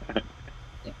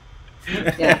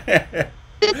 yeah.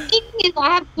 The thing is, I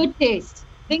have good taste.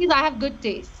 The thing is, I have good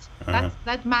taste.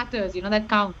 That matters, you know, that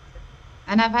counts.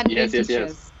 And I've had great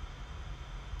teachers.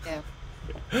 Yeah.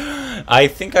 I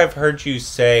think I've heard you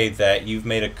say that you've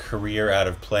made a career out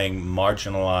of playing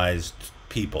marginalized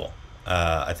people.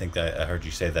 I think that I heard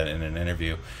you say that in an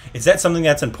interview. Is that something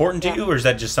that's important to you, or is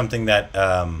that just something that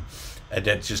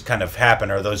that just kind of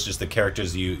happened? Or are those just the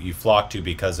characters you flock to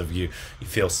because of you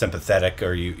feel sympathetic,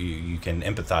 or you can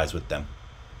empathize with them?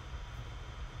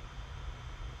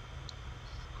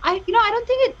 I don't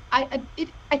think I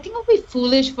think it would be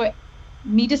foolish for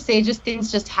me to say just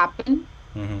things just happen.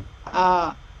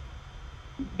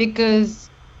 Because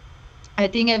I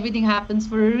think everything happens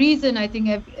for a reason. I think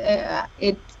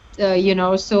you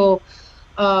know, so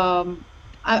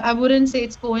I wouldn't say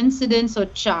it's coincidence or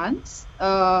chance,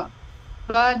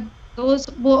 but those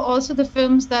were also the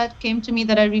films that came to me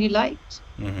that I really liked,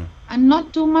 and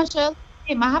not too much else.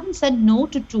 I haven't said no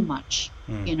to too much,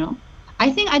 you know. I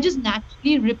think I just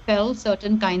naturally repel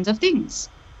certain kinds of things,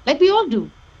 like we all do.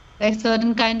 Like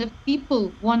certain kind of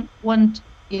people won't,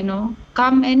 you know,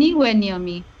 come anywhere near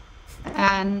me,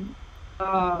 and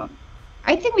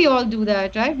I think we all do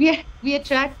that, right? We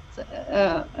attract,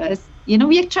 you know,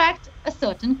 we attract a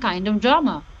certain kind of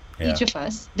drama, each of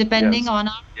us, depending on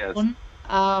our own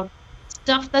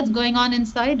stuff that's going on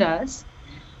inside us,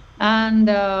 and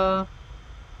but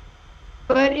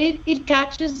it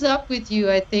catches up with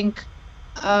you, I think.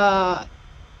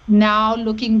 Now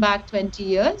looking back 20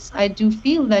 years, I do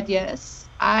feel that yes,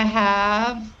 I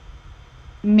have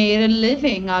made a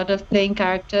living out of playing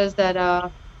characters that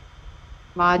are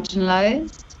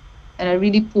marginalized and are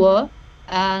really poor,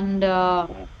 and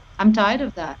I'm tired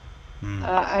of that.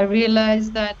 I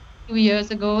realized that 2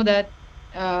 years ago that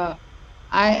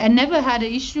I never had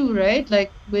an issue, right?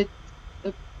 Like with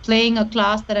playing a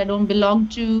class that I don't belong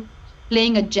to,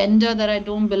 playing a gender that I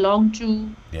don't belong to,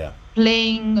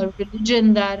 playing a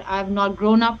religion that I've not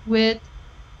grown up with,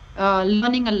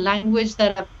 learning a language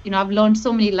that I've learned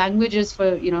so many languages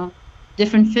for, you know,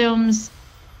 different films.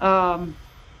 But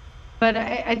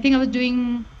I think I was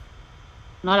doing,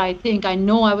 not I think, I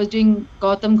know I was doing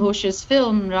Gautam Ghosh's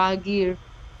film, Ragir.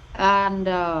 And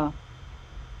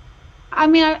I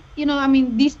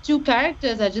mean, these two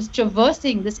characters are just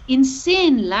traversing this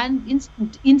insanely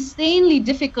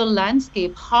difficult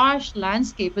landscape, harsh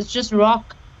landscape. It's just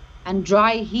rock and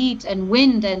dry heat and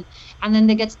wind, and then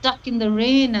they get stuck in the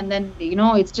rain, and then, you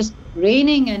know, it's just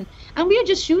raining, and we are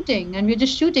just shooting, and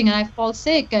I fall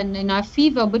sick and I have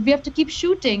fever, but we have to keep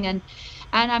shooting, and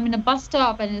I'm in a bus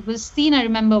stop, and it was a scene I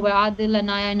remember where Adil and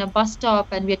I are in a bus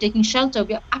stop, and we are taking shelter.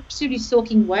 We are absolutely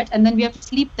soaking wet, and then we have to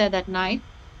sleep there that night.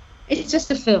 It's just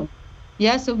a film.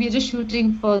 Yeah, so we are just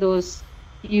shooting for those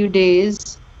few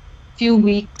days, few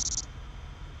weeks,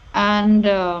 and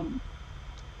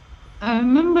I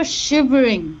remember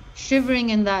shivering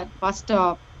in that bus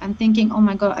stop and thinking, oh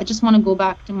my God, I just want to go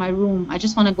back to my room. I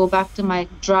just want to go back to my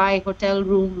dry hotel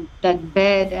room, that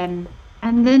bed, and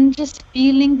then just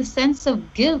feeling the sense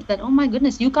of guilt that, oh my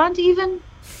goodness, you're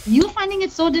finding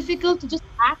it so difficult to just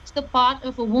act the part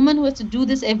of a woman who has to do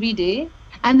this every day.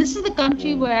 And this is the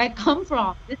country where I come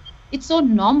from. It's so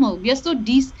normal. We are so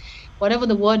whatever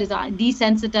the word is,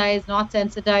 desensitized, not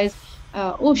sensitized.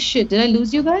 Oh shit, did I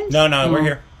lose you guys? No, we're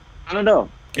here. I don't know.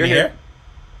 Can you hear?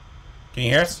 Can you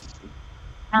hear us?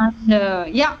 And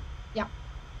yeah.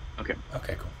 Okay,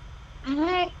 cool.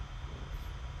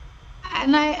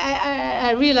 And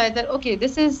I realized that, okay,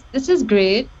 this is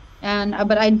great, and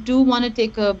but I do want to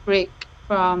take a break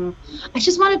from. I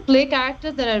just want to play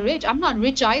characters that are rich. I'm not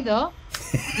rich either,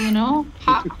 you know.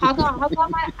 How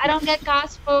come I don't get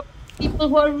cast for people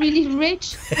who are really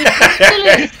rich?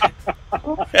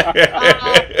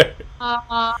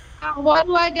 Why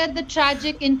do I get the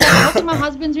tragic intern? Also, my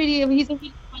husband's he's a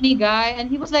really funny guy, and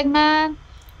he was like, man,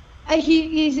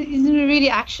 he's in really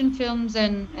action films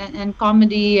and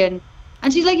comedy, and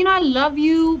she's like, you know, I love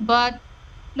you, but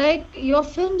like your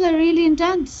films are really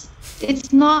intense.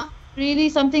 It's not really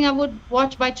something I would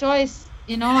watch by choice,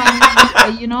 you know.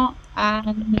 You know,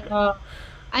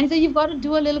 and so you've got to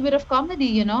do a little bit of comedy,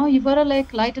 you know. You've got to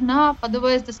like lighten up,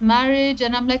 otherwise this marriage.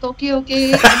 And I'm like, okay, you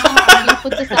know, I'm gonna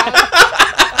put this out.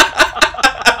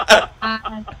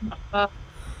 And, uh,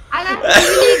 and I'm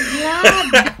really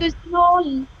glad because, you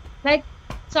know, like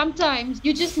sometimes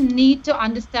you just need to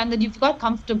understand that you've got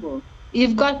comfortable.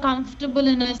 You've got comfortable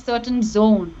in a certain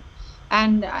zone.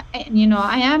 And, you know,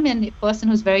 I am a person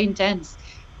who's very intense.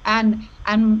 And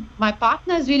my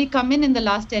partner has really come in the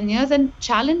last 10 years and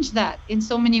challenged that in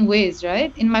so many ways,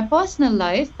 right? In my personal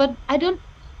life, but I don't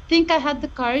think I had the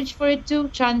courage for it to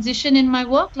transition in my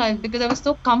work life because I was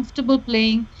so comfortable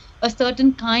playing a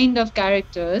certain kind of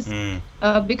characters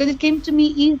because it came to me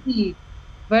easily.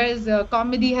 Whereas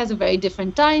comedy has a very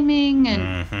different timing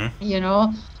and, you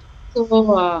know,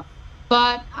 so...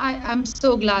 but I'm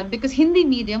so glad because Hindi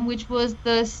medium, which was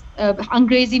the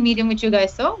Angrezi medium, which you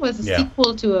guys saw, was a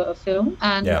sequel to a film,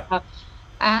 and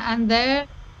there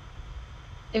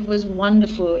it was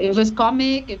wonderful. It was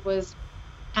comic. It was,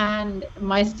 and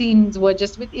my scenes were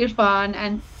just with Irfan,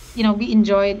 and you know we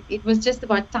enjoyed. It was just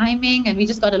about timing, and we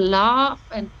just got a laugh,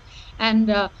 and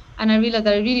I realized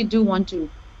that I really do want to.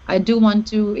 I do want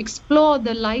to explore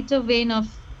the lighter vein of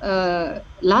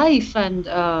life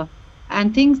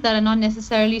and things that are not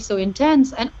necessarily so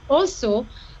intense. And also,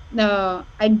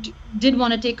 I did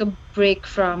want to take a break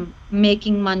from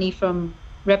making money from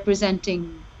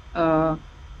representing, you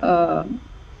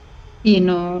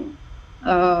know,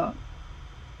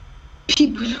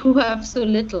 people who have so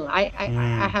little. I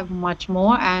have much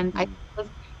more, and I was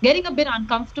getting a bit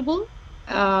uncomfortable.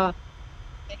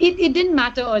 It didn't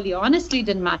matter earlier. Honestly, it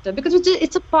didn't matter because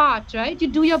it's a part, right? You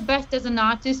do your best as an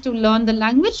artist to learn the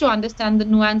language, to understand the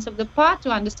nuance of the part,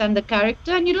 to understand the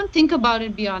character, and you don't think about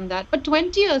it beyond that. But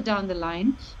 20 years down the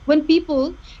line, when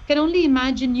people can only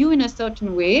imagine you in a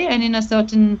certain way and in a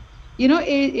certain, you know,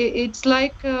 it's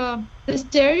like the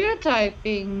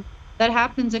stereotyping that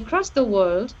happens across the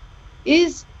world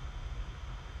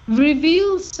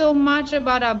reveals so much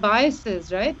about our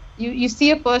biases, right? You see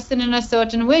a person in a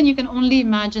certain way and you can only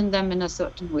imagine them in a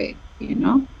certain way, you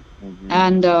know?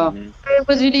 And it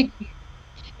was really,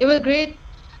 it was great.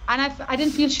 And I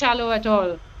didn't feel shallow at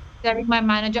all. Telling my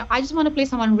manager, I just want to play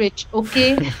someone rich,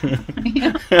 okay?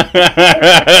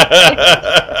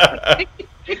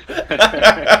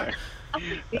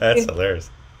 That's hilarious.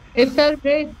 It felt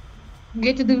great.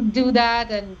 Get to do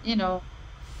that, and you know,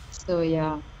 so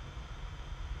yeah.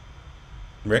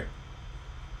 Rick?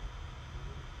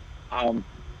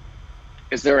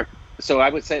 Is there, so I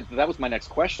would say that was my next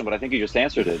question, but I think you just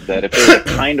answered it, that if there's a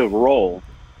kind of role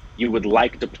you would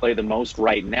like to play the most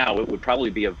right now, it would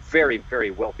probably be a very,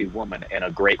 very wealthy woman in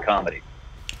a great comedy.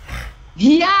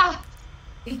 Yeah.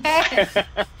 Yes.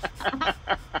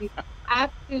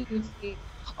 Absolutely.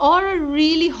 Or a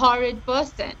really horrid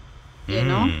person, you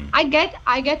know? I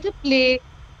get to play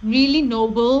really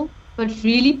noble, but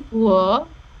really poor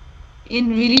in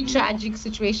really tragic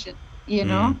situation, you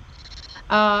know?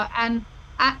 And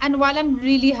while I'm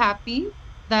really happy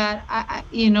that I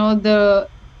you know, the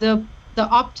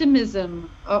optimism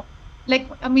of, like,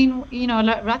 I mean, you know,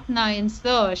 like Ratna in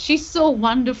Sir, she's so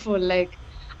wonderful. Like,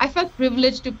 I felt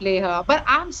privileged to play her, but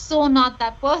I'm so not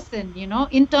that person, you know,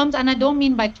 in terms, and I don't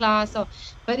mean by class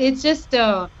but it's just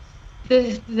the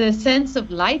sense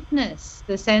of lightness,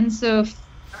 the sense of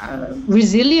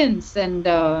resilience, and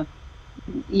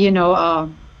you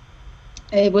know,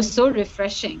 it was so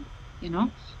refreshing, you know.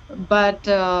 But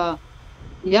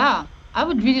yeah, I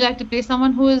would really like to play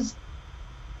someone who is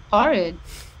horrid.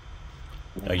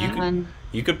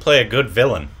 You could play a good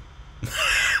villain.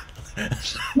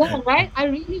 Yeah, right. I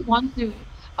really want to.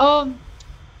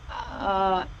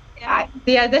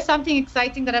 Yeah, there's something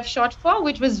exciting that I've shot for,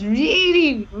 which was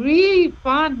really, really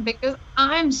fun because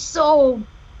I'm so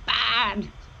bad.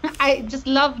 I just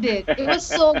loved it. It was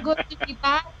so good to be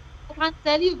bad. I can't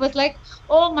tell you. It was like,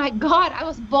 oh my God, I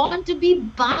was born to be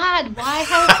bad. Why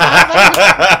have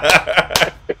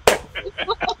I?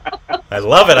 I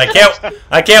love it. I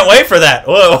can't wait for that.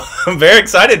 Whoa, I'm very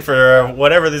excited for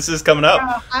whatever this is coming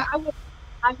up.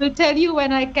 I will tell you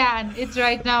when I can. It's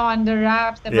right now under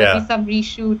wraps. There might be some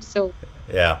reshoots. So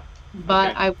yeah.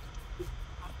 But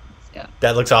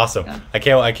that looks awesome. Yeah. I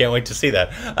can't wait to see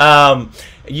that.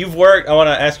 You've worked. I want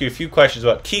to ask you a few questions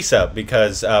about Kisa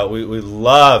because we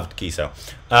loved Kisa.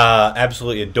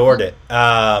 Absolutely adored it.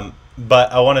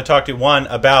 But I want to talk to one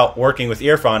about working with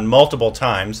Irfan multiple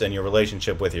times and your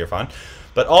relationship with Irfan,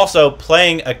 but also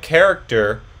playing a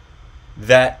character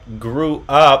that grew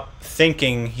up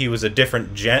thinking he was a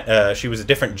different she was a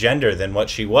different gender than what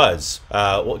she was.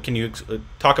 Can you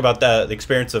talk about the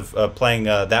experience of playing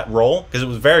that role? Because it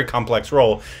was a very complex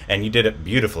role, and you did it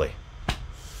beautifully.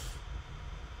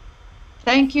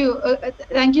 Thank you.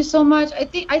 Thank you so much. I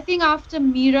think after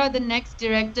Mira, the next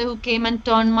director who came and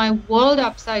turned my world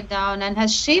upside down and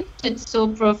has shaped it so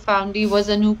profoundly was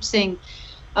Anup Singh.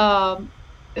 Um,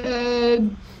 uh,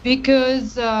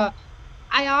 because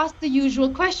I asked the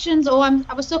usual questions. Oh,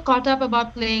 I was so caught up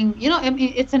about playing. You know, I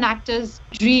mean, it's an actor's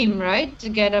dream, right? To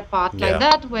get a part like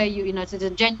that, where you know, it's a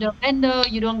gender bender.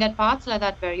 You don't get parts like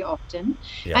that very often,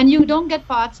 and you don't get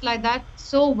parts like that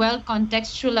so well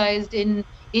contextualized in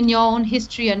your own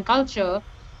history and culture,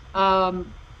 and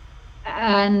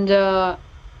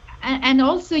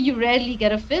also you rarely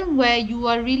get a film where you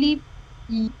are really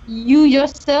you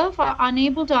yourself are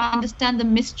unable to understand the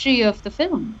mystery of the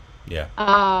film.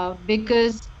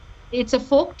 Because it's a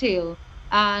folktale,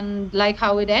 and like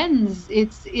how it ends,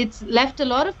 it's left a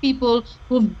lot of people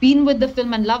who've been with the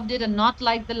film and loved it and not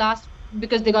liked the last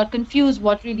because they got confused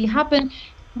what really happened.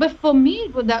 But for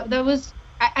me, that was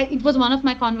it was one of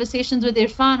my conversations with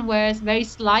Irfan, where very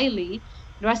slyly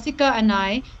Rasika and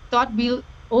I thought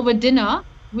over dinner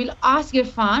we'll ask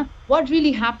Irfan what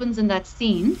really happens in that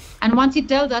scene, and once he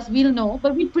tells us, we'll know,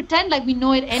 but we pretend like we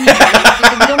know it anyway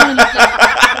because we don't want to look like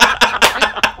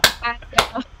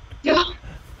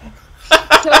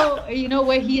so you know,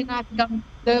 where he and I become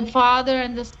the father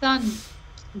and the son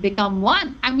become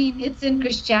one. I mean, it's in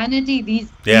Christianity,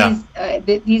 these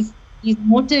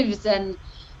motives and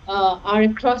are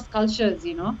across cultures,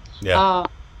 you know.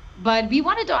 But we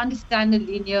wanted to understand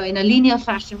in a linear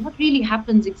fashion, what really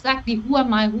happens exactly. Who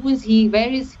am I? Who is he?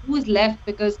 Who is left?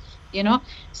 Because, you know,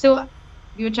 so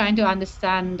we were trying to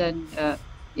understand and,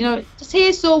 you know, just,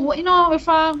 hey, so, you know,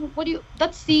 what do you,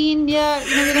 that scene, yeah,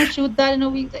 you know, we're going to shoot that, you know,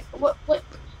 we, like,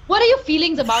 what are your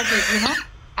feelings about it, you know?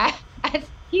 And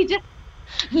he just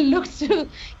looked through,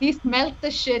 he smelled the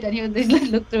shit, and he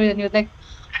looked through it, and he was like,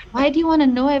 why do you want to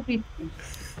know everything?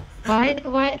 Why,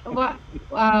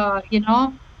 you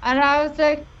know? And I was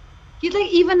like, he's like,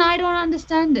 even I don't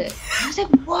understand it. I was like,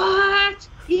 what?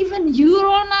 Even you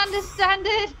don't understand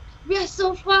it? We are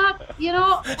so far, you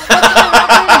know.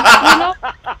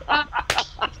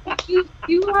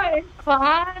 You are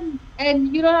fun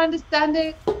and you don't understand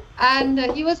it. And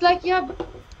he was like, yeah.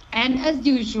 And as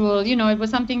usual, you know, it was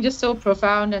something just so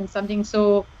profound and something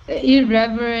so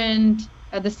irreverent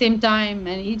at the same time.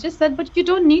 And he just said, but you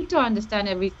don't need to understand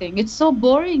everything. It's so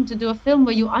boring to do a film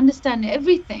where you understand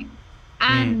everything.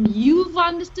 And you've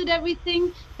understood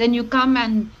everything, then you come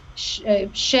and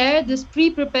share this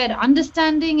pre-prepared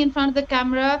understanding in front of the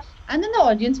camera, and then the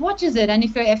audience watches it. And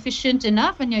if you're efficient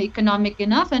enough and you're economic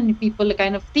enough and people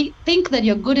kind of think that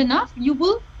you're good enough, you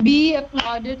will be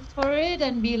applauded for it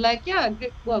and be like, yeah,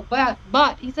 good work.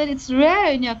 But he said it's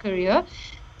rare in your career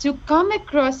to come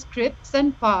across scripts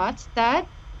and parts that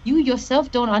you yourself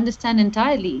don't understand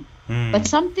entirely, but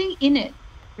something in it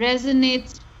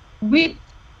resonates with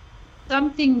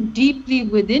something deeply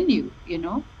within you, you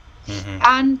know.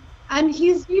 And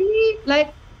he's really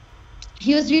like,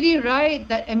 he was really right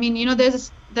that, I mean, you know,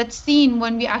 there's that scene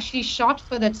when we actually shot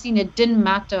for that scene, it didn't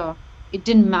matter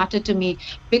to me,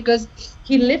 because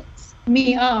he lifts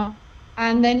me up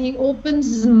and then he opens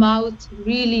his mouth,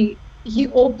 really he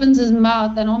opens his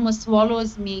mouth and almost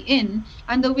swallows me in,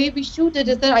 and the way we shoot it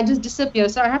is that I just disappear,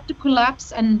 so I have to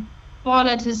collapse and fall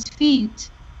at his feet,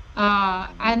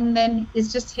 and then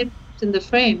it's just hit in the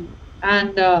frame.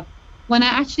 And when I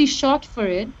actually shot for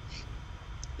it,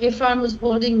 Irfan was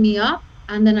holding me up,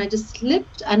 and then I just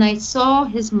slipped and I saw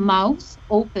his mouth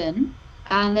open,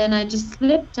 and then I just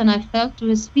slipped and I fell to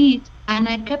his feet, and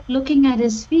I kept looking at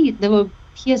his feet.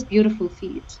 He has beautiful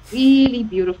feet, really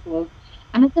beautiful.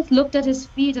 And I just looked at his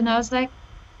feet and I was like,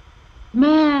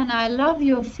 man, I love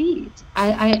your feet.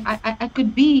 I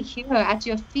could be here at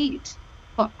your feet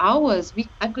for hours.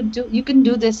 You can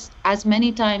do this as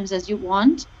many times as you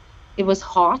want. It was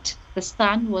hot. The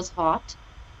sun was hot,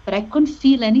 but I couldn't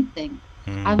feel anything.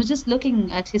 I was just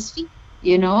looking at his feet,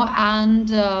 you know, and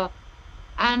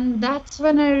that's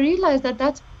when I realized that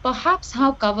that's perhaps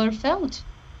how Cover felt.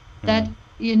 That,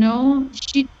 you know,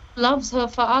 she loves her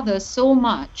father so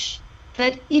much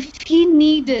that if he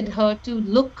needed her to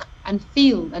look and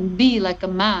feel and be like a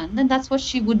man, then that's what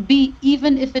she would be,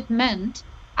 even if it meant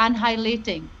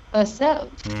annihilating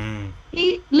herself.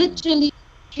 He literally,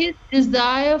 his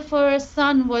desire for a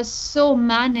son was so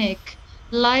manic,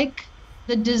 like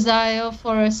the desire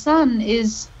for a son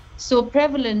is so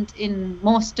prevalent in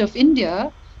most of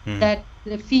India, that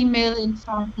the female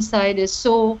infanticide is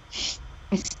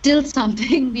still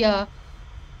something we are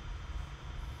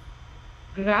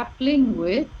grappling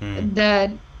with,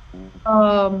 that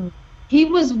he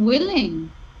was willing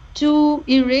to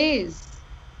erase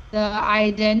the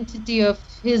identity of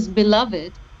his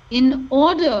beloved in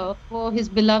order for his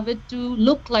beloved to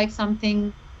look like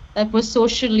something that was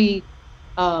socially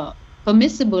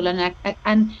permissible,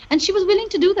 and she was willing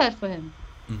to do that for him.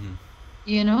 Mm-hmm.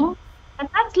 You know, and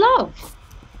that's love.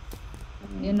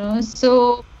 You know,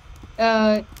 so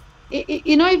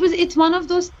you know, it's one of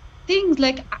those things,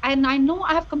 like, and I know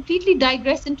I have completely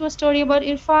digressed into a story about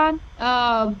Irfan,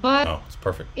 but oh, it's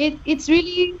perfect. It's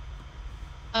really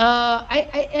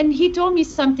and he told me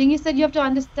something. He said, you have to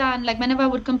understand, like, whenever I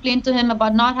would complain to him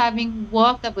about not having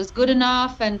work that was good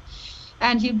enough, and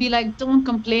he'd be like, don't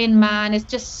complain, man, it's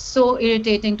just so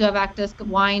irritating to have actors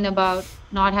whine about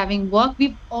not having work.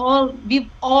 We've all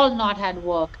not had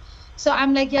work. So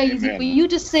I'm like, yeah, easy for you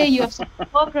to say you have some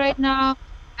work right now,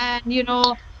 and you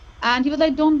know, and he was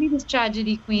like, don't be this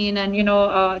tragedy queen, and you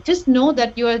know, just know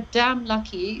that you are damn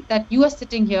lucky that you are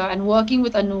sitting here and working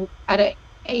with Anup at a,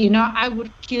 you know, I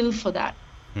would kill for that.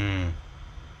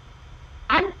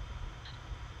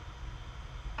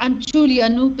 And truly,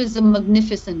 Anup is a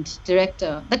magnificent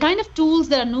director. The kind of tools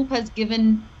that Anup has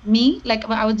given me, like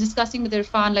I was discussing with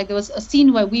Irfan, like there was a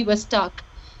scene where we were stuck,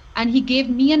 and he gave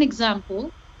me an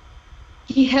example.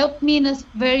 He helped me in a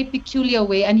very peculiar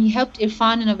way, and he helped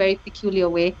Irfan in a very peculiar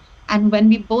way. And when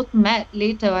we both met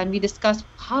later and we discussed,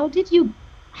 what did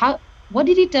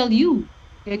he tell you?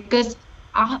 Because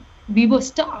we were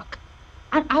stuck.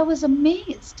 And I was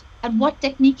amazed at what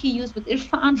technique he used with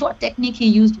Irfan, what technique he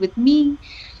used with me,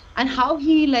 and how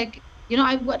he, like, you know,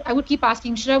 I would keep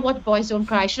asking, should I watch Boys Don't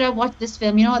Cry? Should I watch this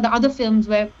film? You know, the other films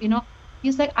where, you know,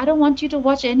 he's like, I don't want you to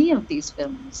watch any of these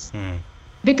films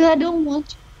because I don't want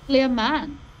you to play a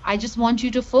man. I just want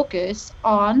you to focus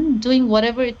on doing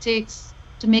whatever it takes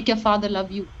to make your father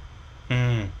love you.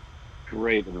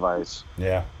 Great advice.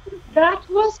 Yeah. That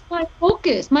was my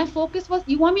focus. My focus was,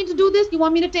 you want me to do this? You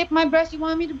want me to tape my breast? You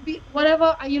want me to be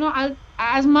whatever? You know, I'll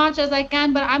as much as I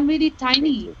can, but I'm really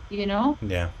tiny, you know?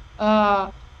 Yeah.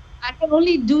 I can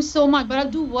only do so much, but I'll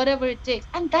do whatever it takes.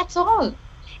 And that's all.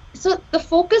 So the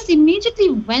focus immediately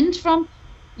went from,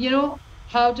 you know,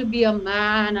 how to be a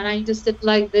man, and I need to sit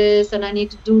like this, and I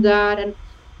need to do that. And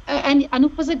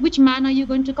Anup was like, which man are you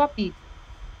going to copy?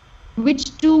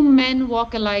 Which two men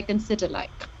walk alike and sit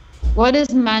alike? What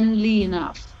is manly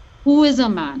enough? Who is a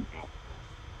man?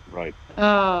 Right.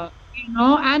 You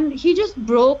know, and he just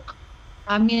broke.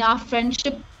 I mean, our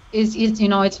friendship is you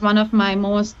know, it's one of my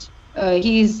most,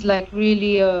 he's like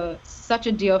really such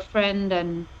a dear friend,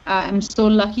 and I'm so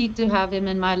lucky to have him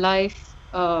in my life.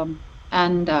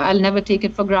 And I'll never take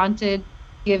it for granted,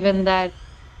 given that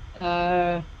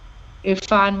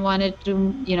Irfan wanted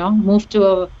to, you know, move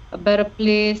to a better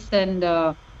place, and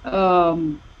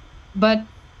but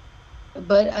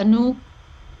Anup,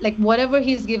 like, whatever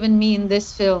he's given me in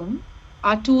this film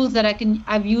are tools that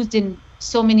I've used in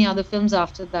so many other films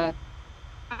after that.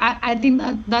 I think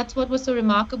that's what was so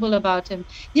remarkable about him.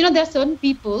 You know, there are certain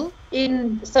people,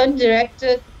 in certain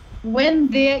directors,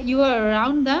 when you are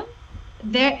around them,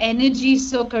 their energy is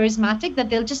so charismatic that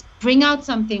they'll just bring out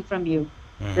something from you,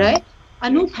 right?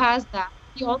 Anup has that.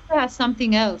 He also has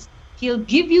something else. He'll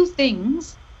give you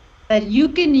things that you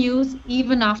can use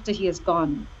even after he is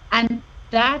gone. And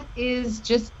that is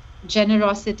just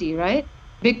generosity, right?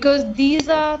 Because these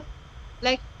are,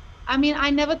 like, I mean, I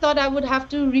never thought I would have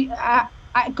to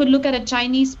I could look at a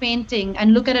Chinese painting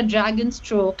and look at a dragon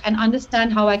stroke and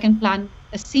understand how I can plan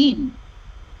a scene.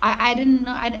 I didn't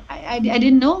know. I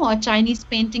didn't know a Chinese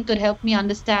painting could help me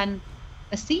understand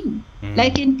a scene.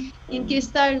 Like in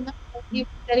Kista, he was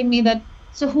telling me that,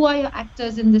 so who are your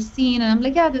actors in this scene? And I'm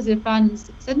like, yeah, there's Irfan. He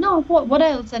said, no, what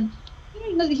else? And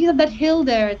you know, he said, that hill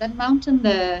there, that mountain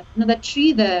there, you know, that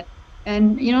tree there.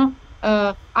 And you know,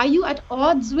 are you at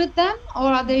odds with them, or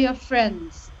are they your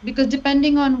friends? Because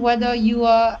depending on whether you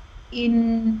are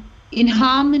in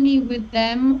harmony with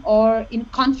them or in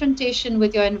confrontation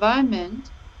with your environment,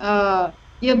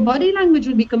 your body language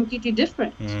will be completely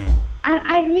different. And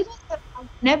I realized that I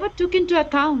never took into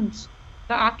account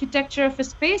the architecture of a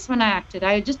space when I acted.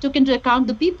 I just took into account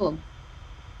the people.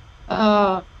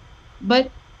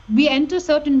 But we enter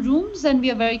certain rooms and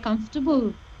we are very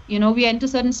comfortable. You know, we enter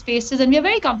certain spaces and we are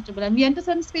very comfortable, and we enter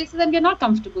certain spaces and we are not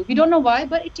comfortable. We don't know why,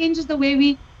 but it changes the way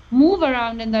we move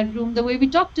around in that room, the way we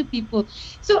talk to people.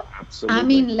 So, absolutely. I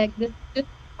mean, like, this is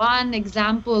one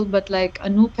example, but like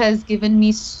Anup has given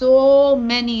me so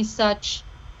many such,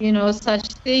 you know, such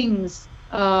things,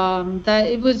 that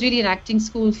it was really an acting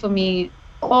school for me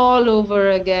all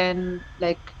over again,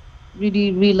 like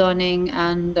really relearning.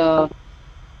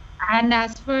 And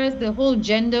as far as the whole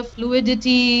gender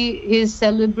fluidity, his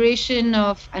celebration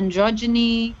of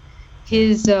androgyny,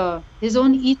 his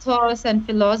own ethos and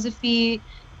philosophy,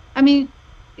 I mean,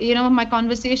 you know, my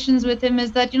conversations with him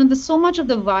is that, you know, there's so much of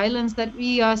the violence that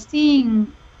we are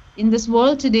seeing in this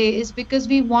world today is because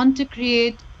we want to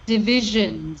create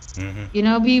divisions. You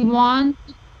know, we want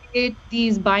to create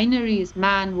these binaries,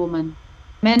 man, woman.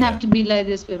 Men have to be like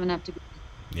this, women have to be.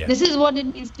 This is what it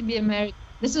means to be American.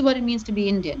 This is what it means to be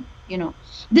Indian. You know,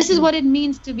 this is what it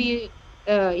means to be,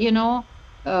 you know,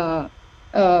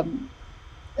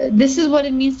 this is what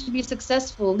it means to be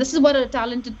successful. This is what a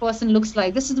talented person looks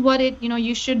like. This is what it, you know,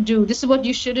 you should do. This is what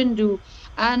you shouldn't do.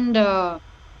 And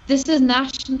this is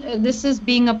national. This is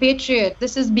being a patriot.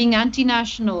 This is being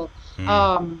anti-national.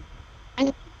 And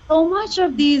so much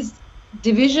of these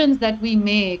divisions that we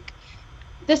make,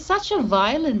 there's such a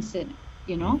violence in it,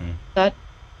 you know, that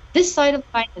this side of the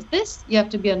line is this, you have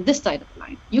to be on this side of the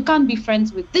line. You can't be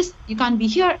friends with this, you can't be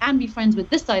here and be friends with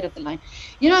this side of the line.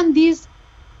 You know, and these,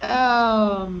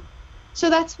 so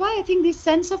that's why I think this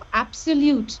sense of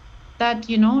absolute, that,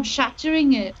 you know,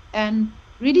 shattering it and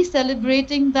really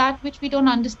celebrating that which we don't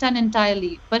understand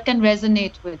entirely, but can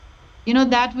resonate with, you know,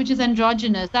 that which is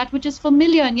androgynous, that which is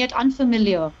familiar and yet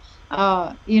unfamiliar,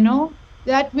 you know,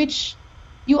 that which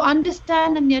you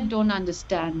understand and yet don't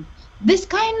understand. This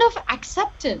kind of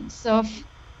acceptance of,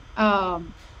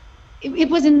 it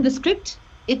was in the script,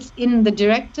 it's in the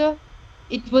director,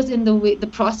 it was in the way, the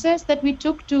process that we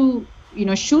took to, you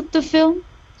know, shoot the film.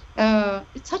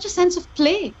 It's such a sense of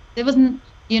play. There wasn't,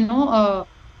 you know,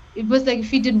 it was like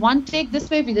if we did one take this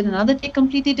way, if we did another take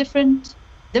completely different.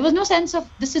 There was no sense of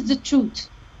this is the truth.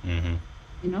 You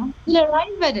know, we'll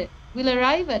arrive at it. We'll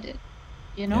arrive at it.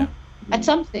 You know, at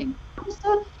something.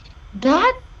 So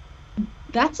that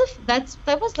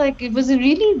was like, it was a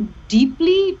really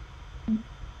deeply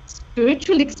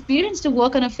spiritual experience to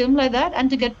work on a film like that and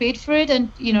to get paid for it,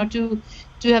 and, you know, to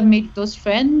have made those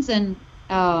friends, and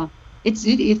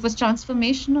it was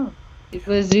transformational. It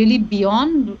was really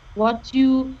beyond what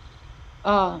you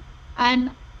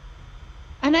and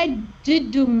I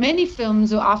did do many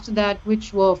films after that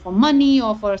which were for money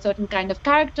or for a certain kind of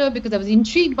character because I was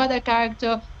intrigued by that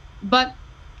character, but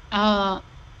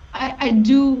I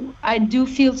do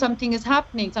feel something is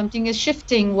happening, something is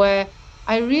shifting, where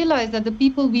I realize that the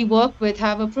people we work with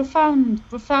have a profound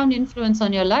influence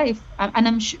on your life. And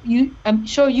I'm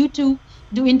sure you two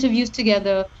do interviews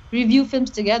together, review films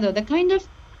together. The kind of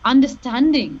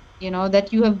understanding, you know,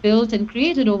 that you have built and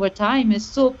created over time is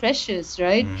so precious,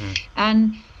 right?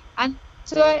 And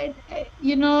so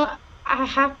you know, I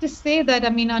have to say that, I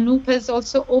mean, Anup has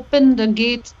also opened a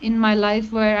gate in my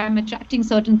life where I'm attracting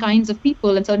certain kinds of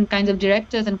people and certain kinds of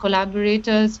directors and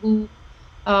collaborators who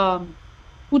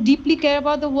deeply care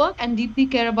about the work and deeply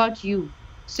care about you.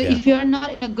 So if you're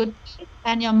not in a good place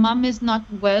and your mom is not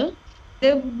well,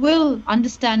 they will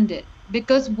understand it,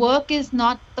 because work is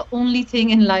not the only thing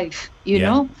in life, you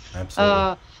know?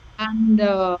 Absolutely.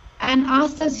 And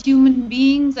us as human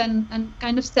beings and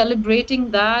kind of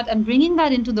celebrating that and bringing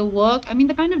that into the work. I mean,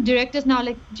 the kind of directors now,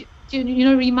 like, you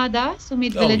know, Rima Das, who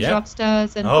made Village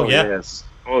Rockstars. And yes.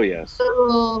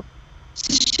 So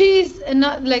she's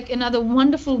another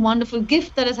wonderful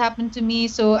gift that has happened to me.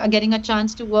 So getting a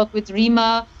chance to work with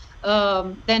Rima.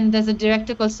 Then there's a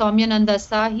director called Soumyananda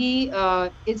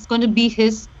Sahi. It's going to be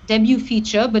his debut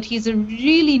feature, but he's a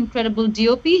really incredible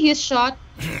DOP. He has shot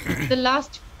in the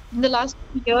last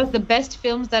few years, the best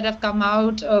films that have come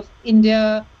out of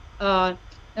India,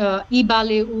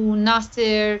 Ibaleu,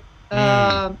 Nasir,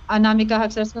 Anamika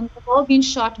Haksar, have all been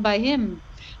shot by him.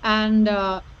 And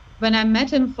when I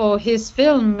met him for his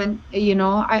film, and, you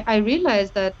know, I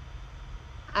realized that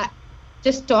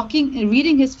just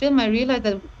reading his film, I realized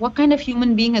that what kind of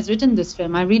human being has written this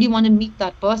film. I really want to meet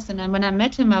that person. And when I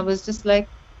met him, I was just like,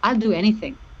 I'll do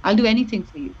anything. I'll do anything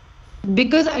for you.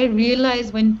 Because I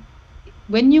realized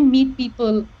when you meet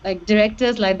people like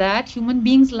directors like that, human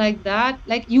beings like that,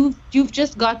 like you've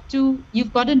got to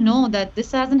know that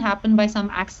this hasn't happened by some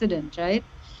accident, right?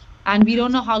 And we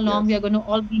don't know how long we are going to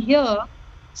all be here.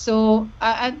 So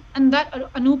and that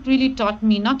Anup really taught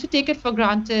me not to take it for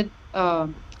granted.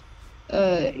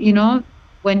 You know,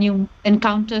 when you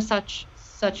encounter such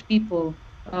people.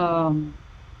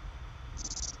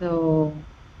 So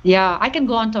yeah, I can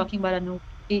go on talking about Anup.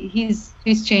 He's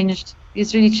changed.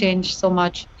 He's really changed so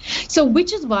much. So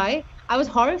which is why I was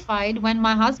horrified when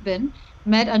my husband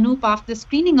met Anup after the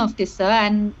screening of Tissa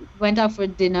and went out for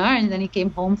dinner, and then he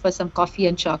came home for some coffee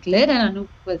and chocolate. And Anup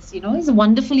was, you know, he's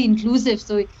wonderfully inclusive.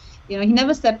 So, you know, he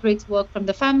never separates work from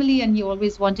the family, and he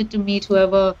always wanted to meet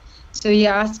whoever. So he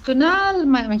asked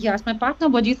Kunal, he asked my partner,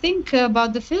 what do you think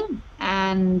about the film?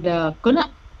 And Kunal,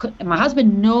 my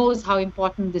husband knows how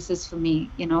important this is for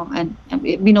me, you know, and I've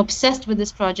been obsessed with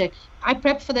this project. I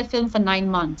prepped for that film for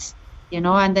 9 months. you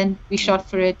know, and then we shot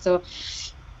for it. So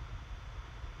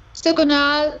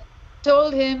Kunal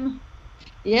told him,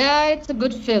 yeah, it's a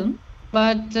good film,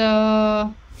 but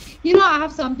you know, I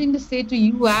have something to say to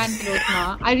you and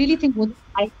Tillotama. I really think both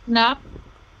lighten up,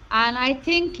 and I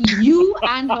think you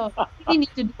and her really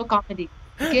need to do a comedy.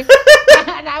 Okay?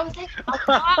 And I was like, oh,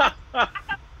 God.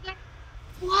 Like,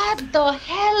 what the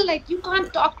hell? Like, you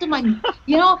can't talk to my,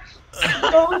 you know,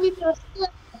 wrong with your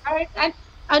sister, right? And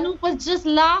Anup was just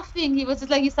laughing. He was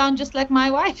just like, you sound just like my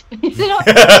wife. You know?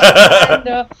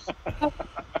 And,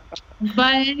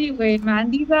 but anyway, man,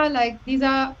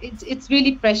 it's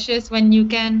really precious when you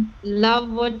can love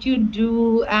what you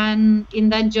do and in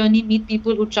that journey meet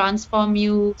people who transform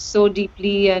you so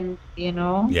deeply, and you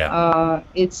know,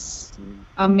 it's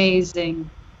amazing.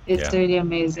 It's really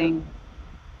amazing.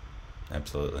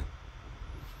 Absolutely.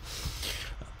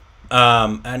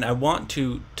 And I want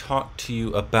to talk to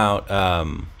you about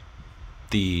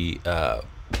the I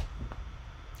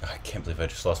can't believe I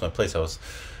just lost my place. It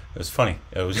was funny.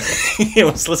 It was I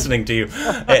was listening to you,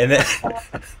 and then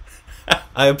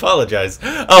I apologize.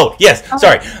 Oh yes,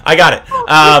 sorry, I got it.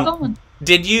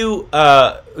 Did you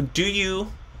do you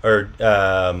or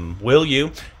will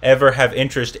you ever have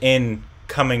interest in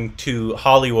coming to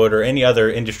Hollywood or any other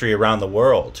industry around the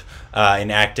world in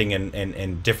acting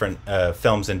in different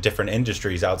films and different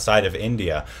industries outside of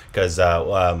India? Because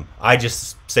I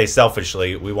just say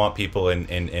selfishly, we want people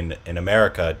in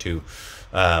America to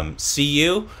see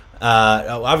you.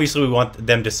 Obviously, we want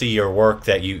them to see your work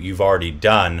that you've already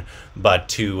done, but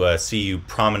to see you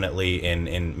prominently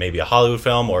in maybe a Hollywood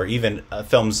film or even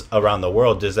films around the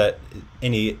world. Does that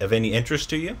of any interest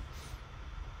to you?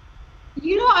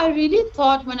 You know, I really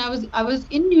thought when I was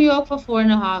in New York for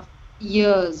 4.5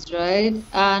 years, right?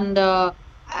 And I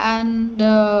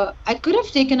could have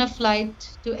taken a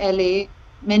flight to LA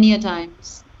many a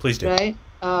times. Please do. Right?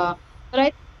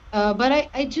 But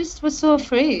I just was so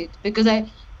afraid because it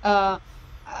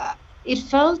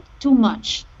felt too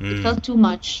much. It felt too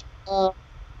much.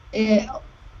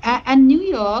 And New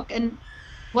York, and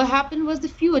what happened was the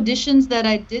few auditions that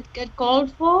I did get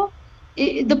called for,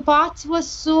 the parts were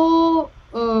so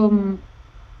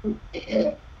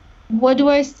what do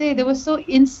I say? They were so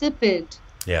insipid.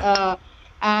 Yeah.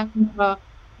 And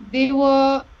they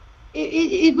were.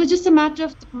 It was just a matter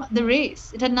of the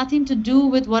race. It had nothing to do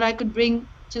with what I could bring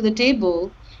to the table.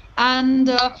 And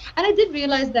I did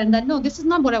realize then that no, this is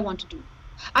not what I want to do.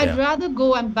 I'd rather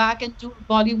go and back and do a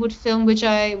Bollywood film, which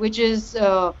is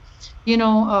you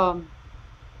know,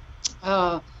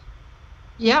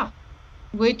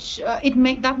 which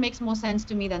that makes more sense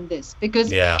to me than this,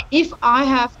 because if I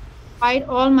have tried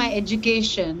all my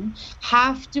education,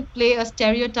 have to play a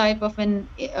stereotype of an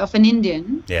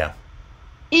Indian. Yeah.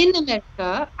 In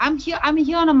America, I'm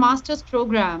here on a master's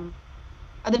program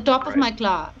at the top of my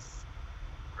class,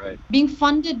 being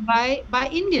funded by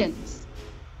Indians.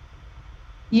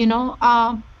 You know,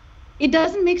 it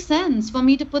doesn't make sense for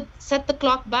me to set the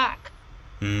clock back.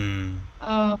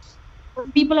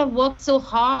 People have worked so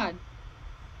hard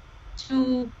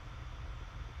to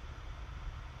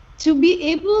be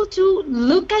able to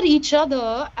look at each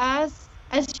other as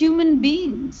human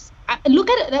beings. Look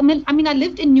at it. I mean, I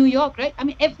lived in New York, right? I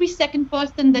mean, every second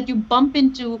person that you bump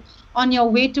into on your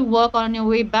way to work or on your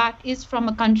way back is from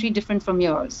a country different from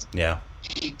yours. Yeah.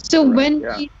 So when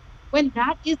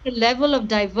that is the level of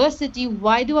diversity,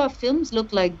 why do our films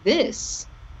look like this?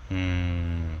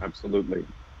 Absolutely.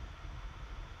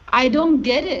 I don't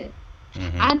get it.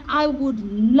 And I would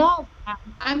love,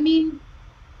 I mean,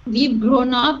 we've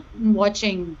grown up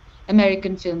watching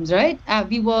American films, right?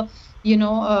 We were, you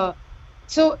know,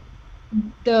 so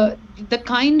the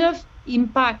kind of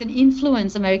impact and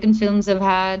influence American films have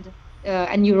had,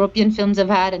 and European films have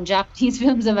had, and Japanese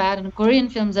films have had, and Korean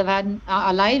films have had,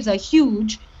 our lives are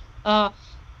huge.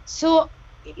 So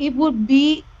it would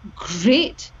be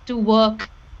great to work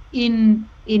in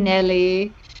LA,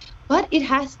 but it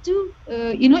has to,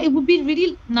 you know, it would be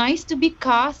really nice to be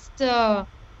cast. I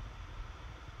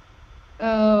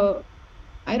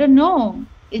don't know.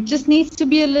 It just needs to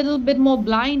be a little bit more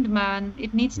blind, man.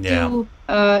 It needs to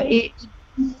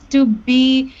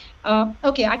be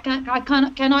okay. I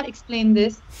cannot explain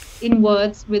this in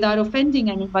words without offending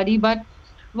anybody. But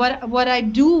what I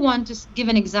do want to give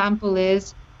an example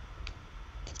is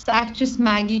this actress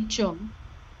Maggie Cheung,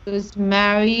 who is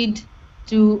married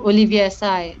to Olivier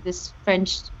Assayas, this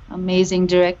French amazing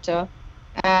director,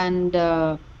 and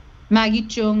Maggie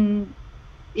Cheung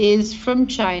is from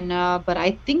China, but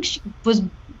I think she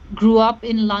grew up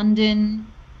in London,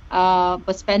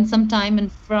 but spent some time in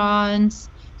France.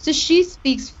 So she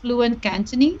speaks fluent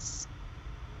Cantonese.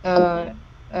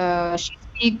 She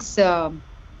speaks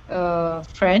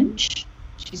French.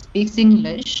 She speaks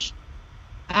English.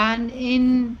 And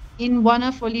in one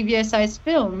of Olivier Assay's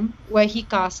film where he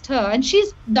cast her, and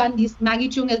she's done these, Maggie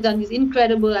Cheung has done these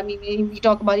incredible, I mean, we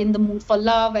talk about In the Mood for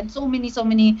Love and so many,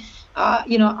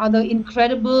 you know, other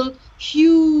incredible,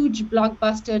 huge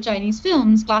blockbuster Chinese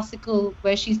films, classical,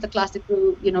 where she's the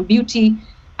classical, you know, beauty.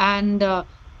 And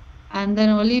then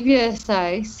Olivier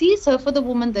Assay sees her for the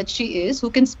woman that she is, who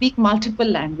can speak multiple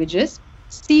languages,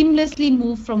 seamlessly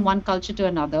move from one culture to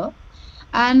another.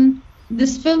 And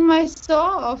this film I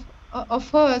saw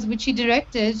of hers, which she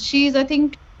directed, she's, I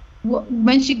think,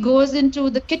 when she goes into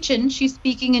the kitchen, she's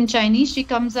speaking in Chinese. She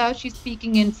comes out, she's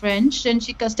speaking in French. Then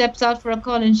she steps out for a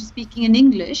call and she's speaking in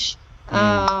English.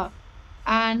 And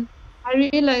I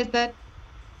realized that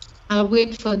I'll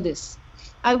wait for this.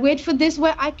 I wait for this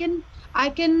where I can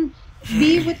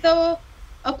be with a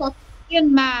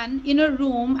Caucasian man in a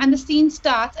room, and the scene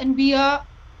starts, and we are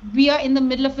in the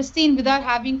middle of a scene without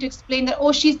having to explain that,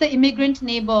 oh, she's the immigrant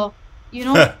neighbor, you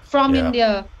know, from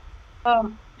India, Yes.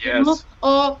 you know,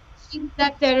 or she's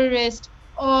that terrorist,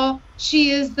 or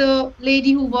she is the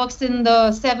lady who works in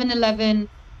the 7-Eleven,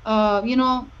 you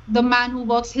know, the man who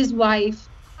works his wife.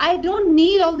 I don't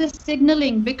need all this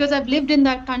signaling because I've lived in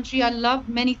that country. I love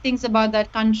many things about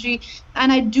that country,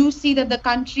 and I do see that the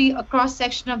country, a cross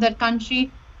section of that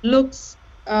country, looks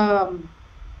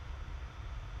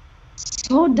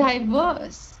so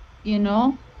diverse, you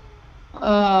know.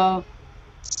 And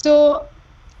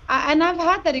I've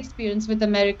had that experience with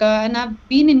America, and I've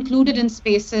been included in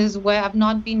spaces where I've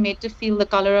not been made to feel the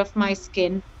color of my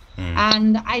skin.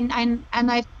 And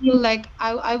I feel like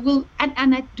I will,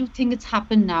 and I do think it's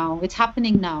happened now. It's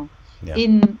happening now,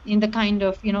 in the kind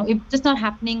of, you know, it's just not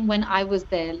happening when I was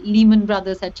there. Lehman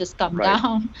Brothers had just come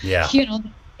down. Yeah. You know,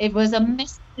 it was a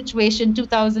mess situation.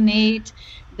 2008.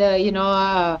 You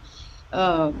know,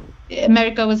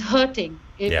 America was hurting.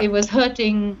 It was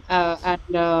hurting, and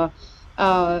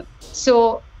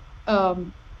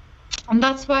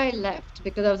that's why I left,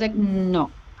 because I was like,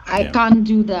 no. I can't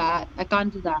do that. I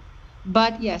can't do that.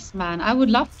 But yes, man, I would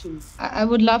love to. I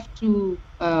would love to.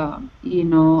 You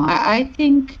know, I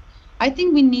think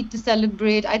we need to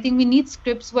celebrate. I think we need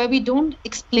scripts where we don't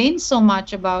explain so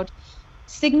much about,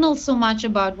 signal so much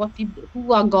about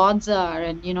who our gods are,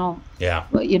 and you know,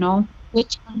 you know,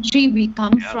 which country we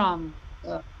come from.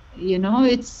 You know,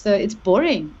 it's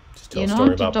boring. You know,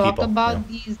 to talk about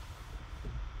these.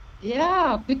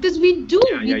 Yeah, because we do.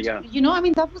 You know, I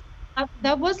mean,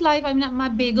 that was life. I mean, my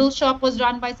bagel shop was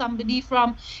run by somebody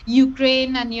from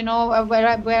Ukraine, and you know, where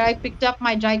I picked up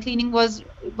my dry cleaning was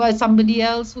by somebody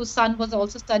else whose son was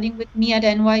also studying with me at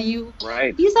NYU.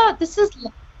 Right. This is,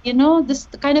 you know, this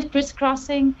kind of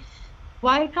crisscrossing.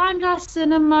 Why can't our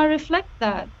cinema reflect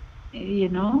that? You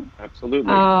know.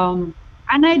 Absolutely.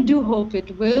 And I do hope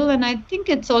it will, and I think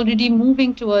it's already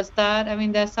moving towards that. I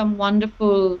mean, there's some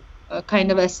wonderful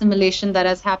kind of assimilation that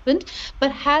has happened,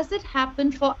 but has it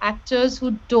happened for actors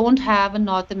who don't have a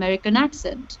North American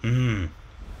accent?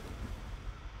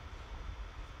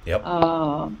 Yep.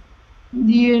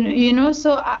 You know,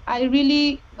 so I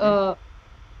really, I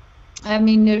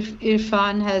mean,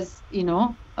 Irfan has, you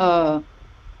know,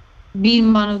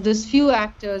 been one of those few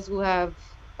actors who have,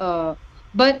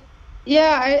 but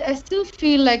yeah, I still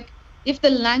feel like if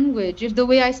the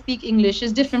way I speak English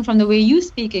is different from the way you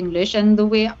speak English, and the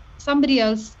way somebody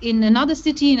else in another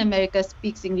city in America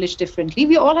speaks English differently,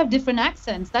 we all have different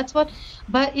accents. That's what,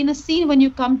 but in a scene when you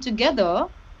come together,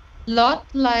 lot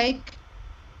like,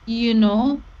 you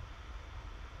know,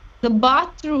 the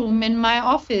bathroom in my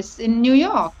office in New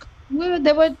York, where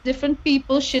there were different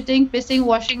people shitting, pissing,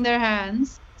 washing their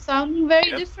hands, sounding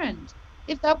very different.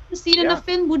 If that was seen in a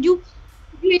film, would you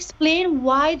explain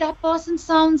why that person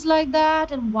sounds like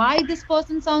that and why this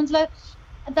person sounds like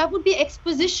that? Would be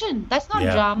exposition. That's not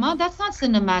drama. That's not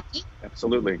cinematic.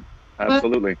 Absolutely. But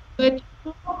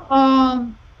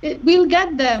we'll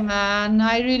get there, man.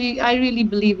 I really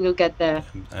believe we'll get there.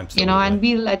 Absolutely. You know,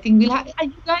 and I think we'll have.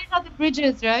 You guys are the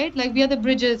bridges, right? Like, we are the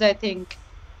bridges, I think.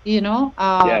 You know.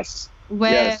 Yes.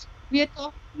 Where we are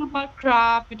talking about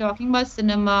craft, we're talking about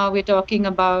cinema, we're talking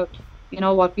about, you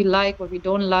know, what we like, what we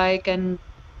don't like, and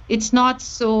it's not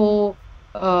so.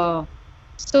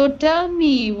 So tell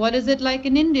me, what is it like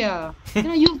in India? You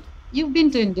know, you've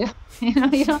been to India. you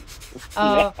know.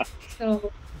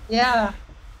 So yeah,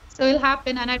 so it'll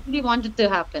happen, and I really want it to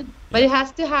happen, but it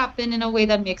has to happen in a way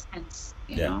that makes sense.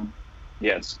 You know.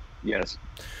 Yes.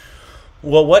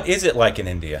 Well, what is it like in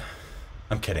India?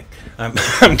 I'm kidding. I'm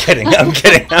kidding.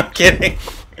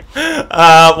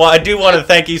 Well, I do want to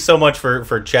thank you so much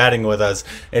for chatting with us.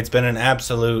 It's been an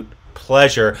absolute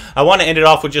pleasure. I want to end it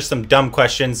off with just some dumb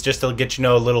questions just to get you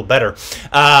know a little better.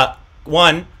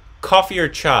 One, coffee or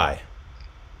chai?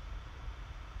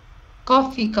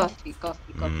 Coffee, coffee,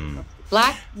 coffee, coffee, coffee.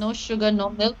 Black, no sugar, no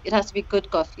milk. It has to be good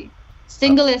coffee.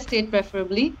 Single estate,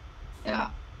 preferably. Yeah.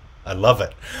 I love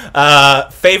it.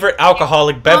 Favorite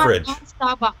alcoholic beverage? Not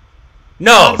Starbucks.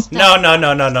 No, Not no, no,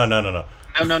 no, no, no, no, no, no.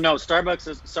 No. Starbucks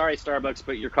is sorry, Starbucks,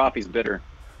 but your coffee's bitter.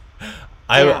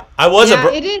 I was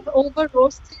it is over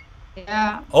roasted.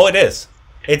 Yeah. Oh, it is.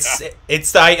 It's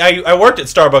I worked at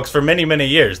Starbucks for many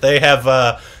years. They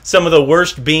have some of the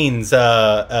worst beans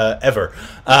ever.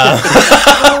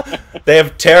 They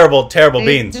have terrible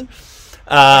beans.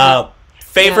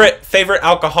 Favorite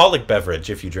alcoholic beverage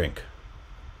if you drink?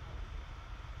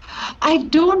 I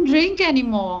don't drink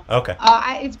anymore. Okay.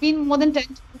 It's been more than 10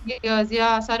 years.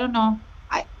 Yeah, so I don't know.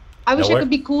 I wish I could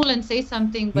be cool and say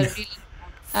something, but really,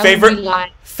 I would be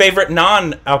lying. Favorite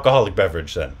non-alcoholic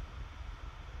beverage then?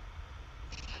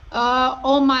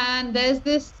 Oh man, there's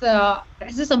this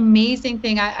amazing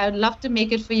thing. I'd love to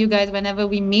make it for you guys whenever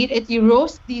we meet. You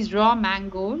roast these raw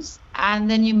mangoes and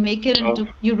then you make it into,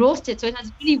 you roast it so it has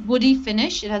a really woody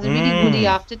finish. It has a really woody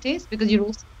aftertaste because you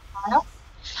roast it fire.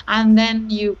 And then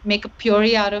you make a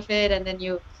puree out of it, and then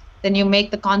you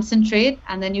make the concentrate,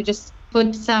 and then you just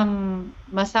put some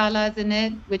masalas in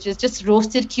it, which is just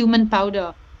roasted cumin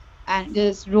powder. And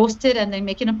just roast it and then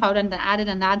make it a powder and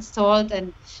then add salt, and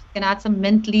you can add some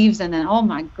mint leaves, and then oh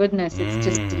my goodness, it's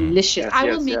just delicious. I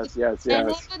will make it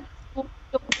whenever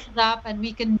up and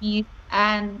we can meet,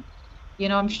 and you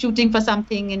know I'm shooting for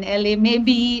something in LA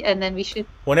maybe, and then we should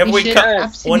we'll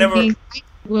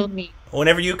meet.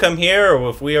 Whenever you come here, or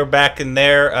if we are back in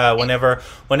there,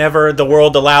 whenever the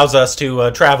world allows us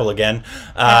to travel again,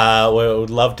 we would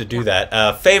love to do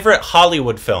that. Favorite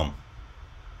Hollywood film?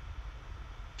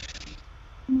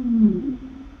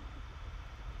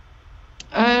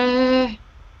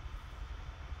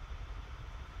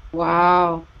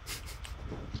 Wow.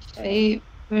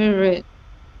 Favorite.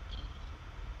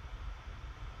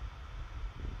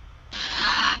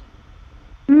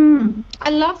 I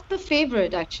love The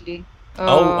Favorite actually.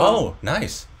 Oh,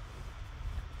 nice.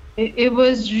 It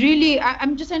was really,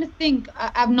 I'm just trying to think.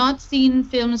 I've not seen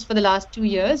films for the last 2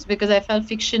 years because I felt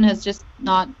fiction has just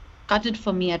not cut it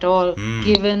for me at all,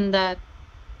 given that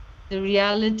the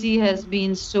reality has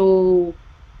been so,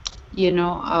 you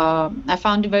know, I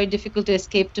found it very difficult to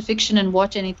escape to fiction and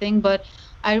watch anything. But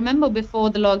I remember before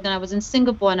the lockdown, I was in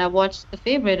Singapore and I watched The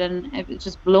Favorite, and I was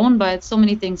just blown by it. So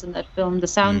many things in that film, the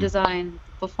sound design, the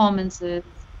performances.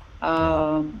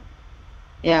 I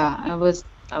was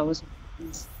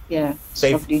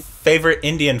favorite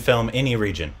Indian film, any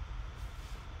region?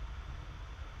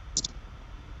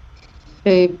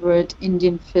 Favorite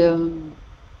Indian film.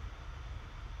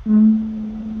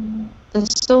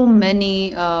 There's so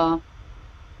many.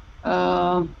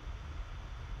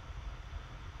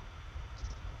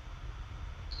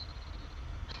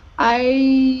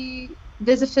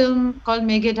 There's a film called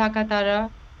Meghe Dhaka Tara,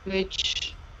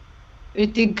 which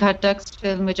Ritik Ghatak's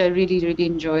film, which I really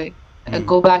enjoy. I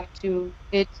go back to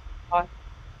it.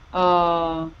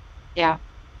 Yeah.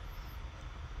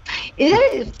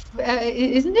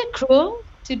 Isn't it cruel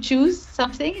to choose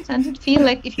something? Doesn't it feel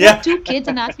like if you have 2 kids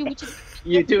and ask you which is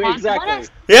you do exactly.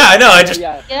 Yeah, I know. I just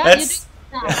that's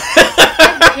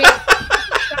great.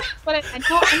 But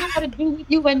I know how to do with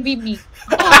you when we meet.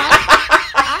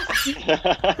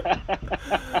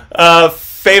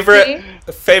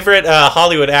 Favorite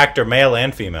Hollywood actor, male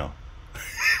and female?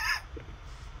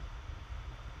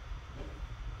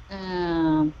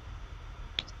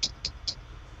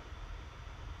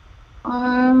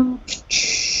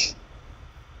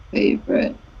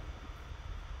 Favorite.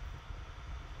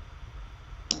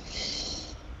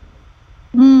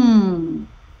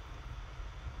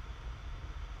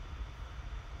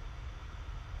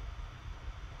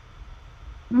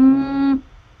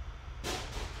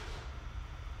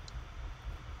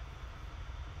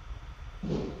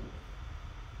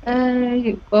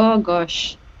 Oh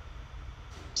gosh,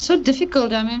 so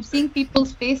difficult. I mean, I'm seeing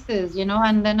people's faces, you know,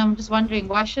 and then I'm just wondering,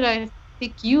 why should I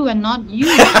pick you and not you?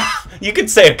 You could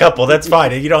say a couple. That's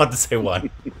fine. You don't have to say one.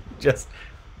 Just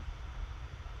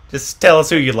tell us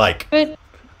who you like. But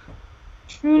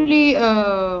truly,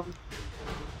 the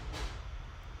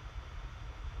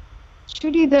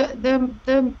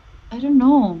I don't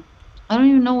know. I don't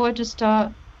even know where to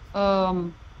start.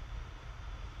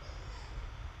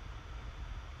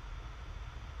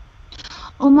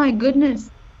 Oh my goodness.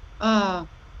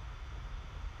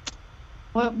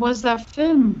 What was that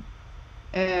film?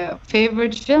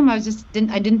 Favorite film? I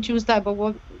didn't choose that, but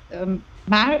what,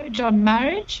 Marriage on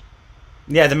Marriage?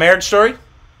 Yeah, The Marriage Story?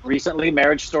 recently,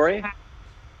 Marriage Story.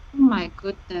 Oh my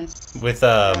goodness. With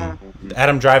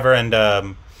Adam Driver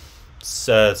and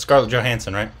Scarlett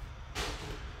Johansson, right?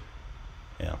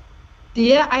 Yeah.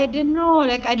 Yeah, I didn't know.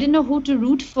 Like, I didn't know who to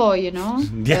root for. You know.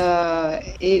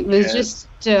 It was just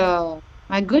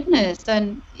my goodness.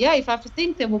 And yeah, if I have to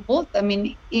think, they were both. I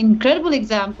mean, incredible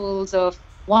examples of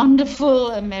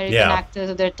wonderful American actors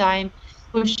of their time,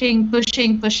 pushing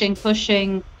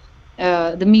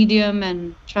the medium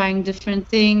and trying different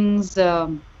things.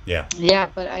 Yeah,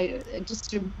 but I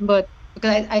just remember,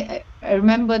 because I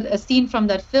remembered a scene from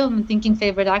that film and thinking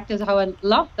favorite actors, how I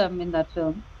loved them in that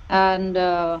film, and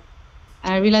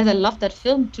I realized I loved that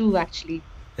film too. Actually,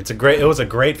 it was a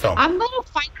great film. I'm gonna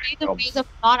find ways of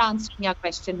not answering your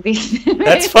question.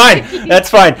 That's fine. That's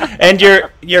fine. And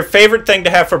your favorite thing to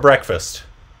have for breakfast?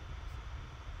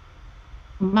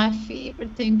 My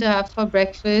favorite thing to have for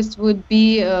breakfast would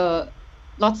be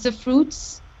lots of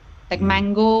fruits, like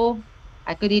mango.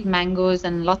 I could eat mangoes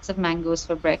and lots of mangoes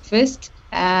for breakfast.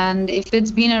 And if it's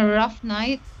been a rough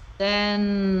night,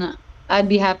 then I'd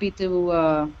be happy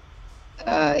to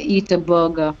eat a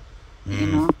burger, you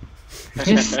know.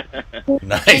 Just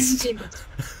nice.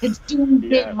 It's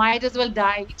doomsday. Might as well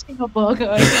die eating a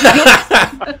burger.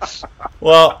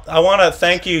 Well, I want to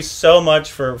thank you so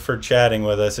much for chatting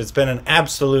with us. It's been an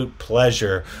absolute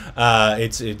pleasure.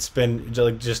 It's been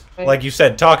just like you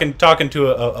said, talking to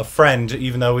a friend,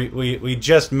 even though we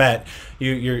just met.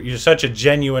 You're such a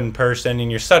genuine person, and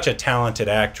you're such a talented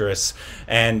actress.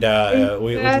 And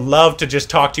we would love to just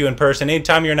talk to you in person.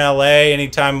 Anytime you're in LA,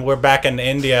 anytime we're back in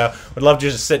India, we'd love to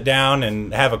just sit down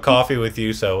and have a coffee with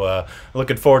you. So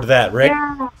looking forward to that, Rick.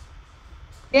 Yeah.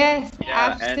 Yes,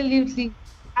 absolutely.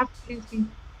 Absolutely.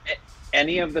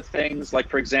 Any of the things, like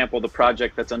for example, the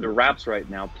project that's under wraps right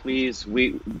now, please,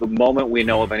 the moment we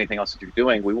know of anything else that you're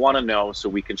doing, we want to know so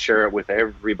we can share it with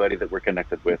everybody that we're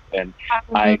connected with. And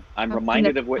I'm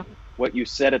reminded of what you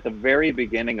said at the very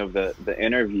beginning of the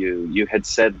interview. You had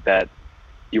said that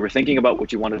you were thinking about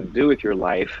what you wanted to do with your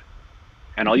life,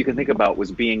 and all you could think about was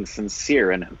being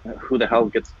sincere, and who the hell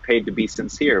gets paid to be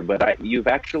sincere? But you've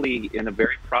actually, in a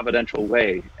very providential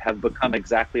way, have become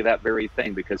exactly that very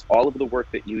thing, because all of the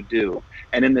work that you do,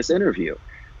 and in this interview,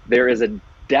 there is a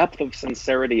depth of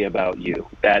sincerity about you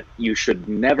that you should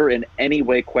never in any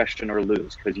way question or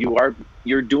lose, because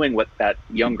you're doing what that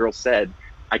young girl said.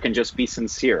 I can just be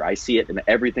sincere. I see it in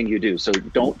everything you do. So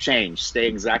don't change. Stay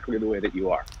exactly the way that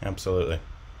you are. Absolutely.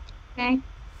 Okay.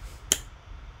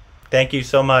 Thank you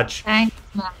so much. Thanks,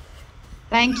 Matt.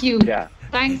 Thank you. Yeah.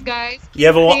 Thanks, guys. You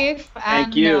have a safe.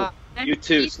 Thank you. You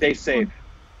too. Stay safe.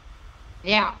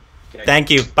 Yeah. Okay. Thank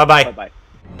you. Bye-bye. Bye-bye.